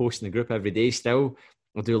do, like I post in the group every day still.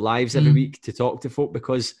 I'll do lives every week to talk to folk,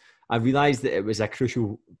 because I realised that it was a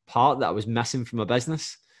crucial part that I was missing from my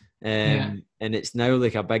business. Yeah. And it's now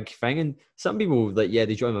like a big thing. And some people like, yeah,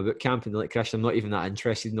 they join my boot camp and they're like, Christian, I'm not even that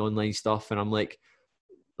interested in online stuff. And I'm like,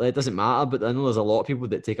 it doesn't matter. But I know there's a lot of people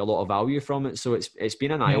that take a lot of value from it. So it's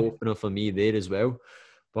been an eye Yeah. opener for me there as well.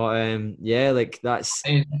 But yeah, like that's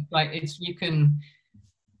Like it's you can.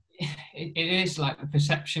 It is like the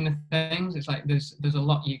perception of things. It's like there's a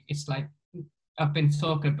lot. It's like I've been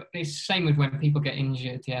talking about. It's the same with when people get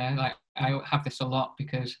injured. Yeah, like I have this a lot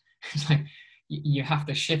because it's like you have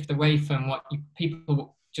to shift away from what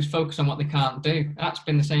people just focus on what they can't do. That's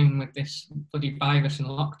been the same with this bloody virus and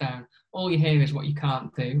lockdown. All you hear is what you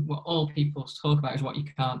can't do. What all people talk about is what you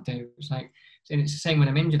can't do. It's like, and it's the same when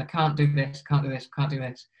I'm injured. I can't do this. Can't do this. Can't do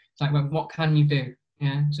this. It's like, well, what can you do?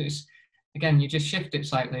 Yeah. So it's again, you just shift it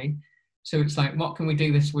slightly. So it's like, what can we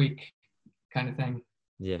do this week, kind of thing.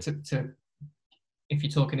 yeah. To if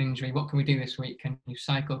you're talking injury, what can we do this week? Can you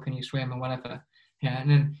cycle? Can you swim or whatever? Yeah, and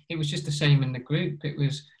then it was just the same in the group. It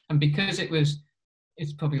was, and because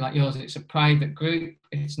it's probably like yours. It's a private group.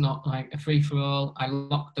 It's not like a free for all. I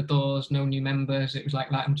locked the doors, no new members. It was like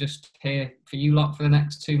that. I'm just here for you lot for the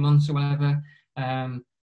next 2 months or whatever.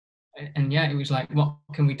 And yeah, it was like, what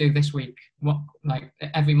can we do this week? What, like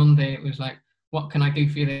every Monday, it was like, what can I do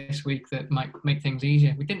for you this week that might make things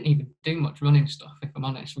easier? We didn't even do much running stuff, if I'm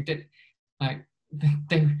honest. We did like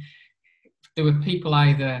there were people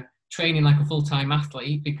either training like a full-time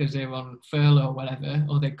athlete because they were on furlough or whatever,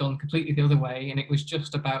 or they'd gone completely the other way, and it was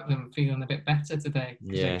just about them feeling a bit better today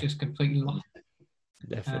because Yeah. they just completely lost it.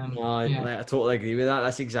 Definitely. Yeah. Like, I totally agree with that.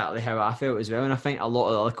 That's exactly how I felt as well. And I think a lot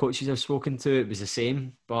of the other coaches I've spoken to, it was the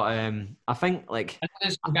same. But I think like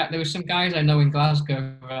There were some guys I know in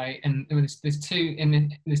Glasgow, right? And there's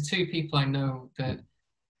two people I know that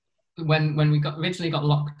when we originally got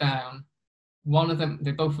locked down, one of them,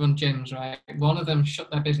 they both run gyms, right? One of them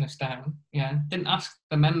shut their business down. Yeah, didn't ask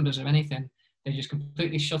the members or anything. They just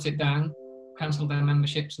completely shut it down, cancelled their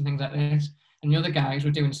memberships and things like this. And the other guys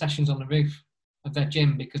were doing sessions on the roof of their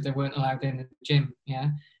gym because they weren't allowed in the gym.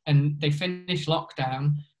 Yeah, and they finished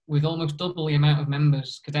lockdown with almost double the amount of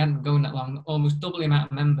members, because they hadn't been going that long. Almost double the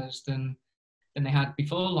amount of members than they had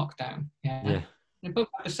before lockdown. Yeah. They both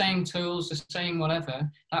had the same tools, the same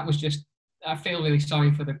whatever. That was just, I feel really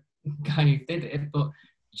sorry for the guy who did it, but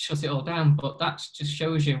shut it all down. But that just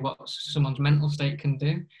shows you what someone's mental state can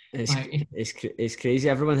do. It's crazy.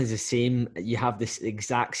 Everyone has the same. You have this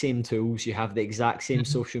exact same tools. You have the exact same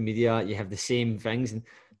social media. You have the same things. And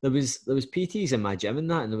there was PTs in my gym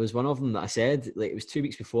and that, and there was one of them that I said, like, it was 2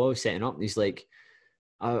 weeks before I was setting up, and he's like,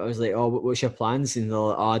 I was like, oh, what's your plans? And they're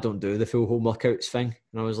like, oh, I don't do the full home workouts thing.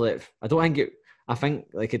 And I was like, I think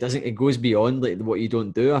like it goes beyond like what you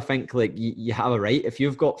don't do. I think like you have a right. If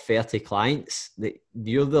you've got 30 clients, that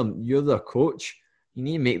you're their coach, you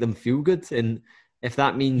need to make them feel good. And if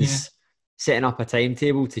that means setting up a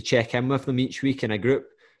timetable to check in with them each week in a group,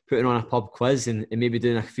 putting on a pub quiz and maybe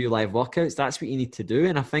doing a few live workouts, that's what you need to do.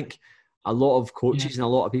 And I think a lot of coaches and a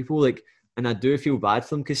lot of people like, and I do feel bad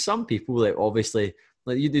for them, because some people like obviously,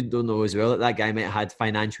 like you don't know as well, that guy might have had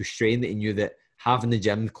financial strain, that he knew that having the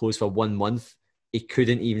gym closed for 1 month, they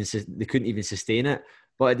couldn't even sustain it.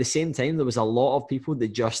 But at the same time, there was a lot of people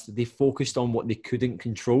that they focused on what they couldn't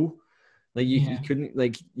control. Like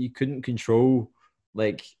you couldn't control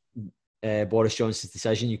like Boris Johnson's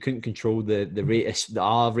decision. You couldn't control the rate of the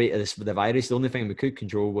R rate of the virus. The only thing we could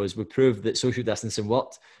control was we proved that social distancing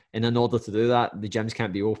worked. And in order to do that, the gyms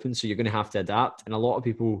can't be open. So you're going to have to adapt. And a lot of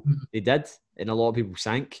people, they did. And a lot of people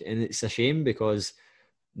sank. And it's a shame, because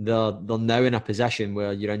they're now in a position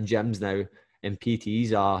where you're in gyms now and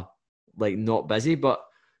PTs are like not busy. But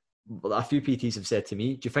a few PTs have said to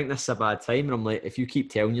me, do you think this is a bad time? And I'm like, if you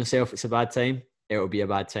keep telling yourself it's a bad time, it'll be a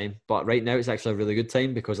bad time. But right now it's actually a really good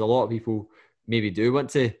time, because a lot of people maybe do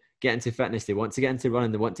want to get into fitness. They want to get into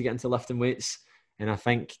running. They want to get into lifting weights. And I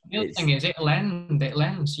think the other thing is it'll end.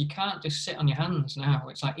 You can't just sit on your hands now.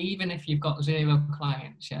 It's like, even if you've got 0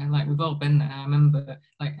 clients, yeah, like we've all been there. I remember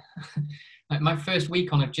like like my first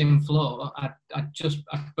week on a gym floor, I'd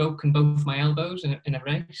broken both my elbows in a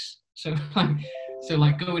race. So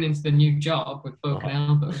like going into the new job with broken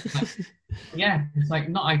elbows, like, yeah, it's like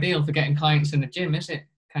not ideal for getting clients in the gym, is it?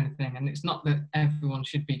 Kind of thing. And it's not that everyone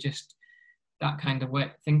should be just that kind of way,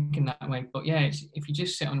 thinking that way. But yeah, if you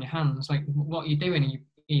just sit on your hands, like what are you doing? Are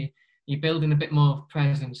you building a bit more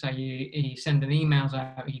presence? Are you sending emails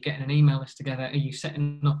out? Are you getting an email list together? Are you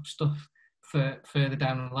setting up stuff for further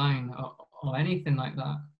down the line, or anything like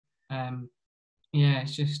that? Yeah,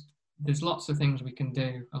 it's just, there's lots of things we can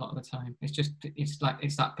do a lot of the time. It's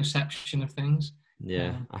that perception of things.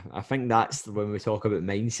 Yeah, I think that's when we talk about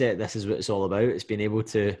mindset, this is what it's all about. It's being able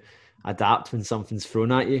to adapt when something's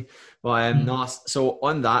thrown at you. But no, so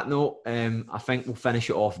on that note, I think we'll finish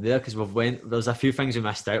it off there because there's a few things we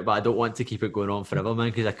missed out, but I don't want to keep it going on forever, man,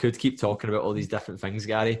 because I could keep talking about all these different things,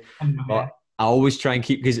 Gary. But I always try and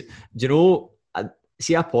keep, because do you know,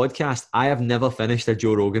 see a podcast, I have never finished a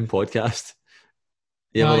Joe Rogan podcast.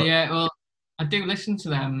 Yeah, well, I do listen to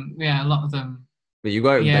them. Yeah, a lot of them. But you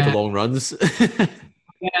go out on big long runs. Yeah,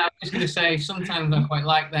 I was just going to say, sometimes I quite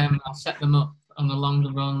like them. I'll set them up on the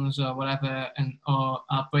longer runs or whatever, or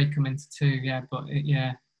I'll break them into two. Yeah, but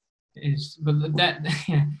it is. But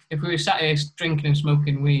yeah, if we were sat here drinking and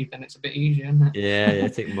smoking weed, then it's a bit easier, isn't it? Yeah,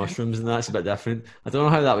 taking mushrooms and that's a bit different. I don't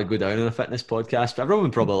know how that would go down in a fitness podcast, but everyone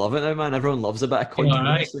would probably love it now, man. Everyone loves a bit of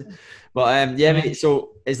controversy. Right. But mate,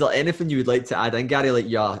 so is there anything you would like to add in, Gary, like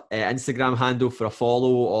your Instagram handle for a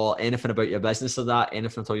follow or anything about your business or that?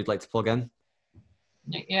 Anything at all you'd like to plug in?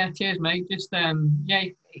 Yeah, cheers, mate. Just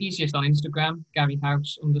easiest on Instagram, Gary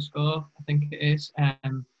House _ I think it is.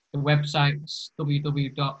 The website's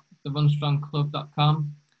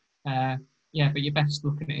www.therunstrongclub.com. But you're best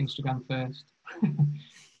looking at Instagram first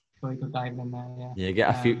before you go diving in there. Yeah, get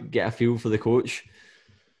a feel for the coach.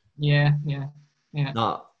 Yeah.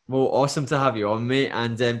 Nah, well, awesome to have you on, mate.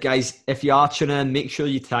 And guys, if you are tuning in, make sure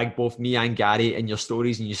you tag both me and Gary in your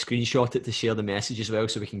stories and you screenshot it to share the message as well,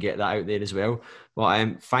 so we can get that out there as well.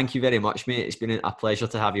 But thank you very much, mate. It's been a pleasure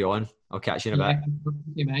to have you on. I'll catch you in a bit. Thank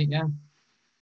you, mate. Yeah.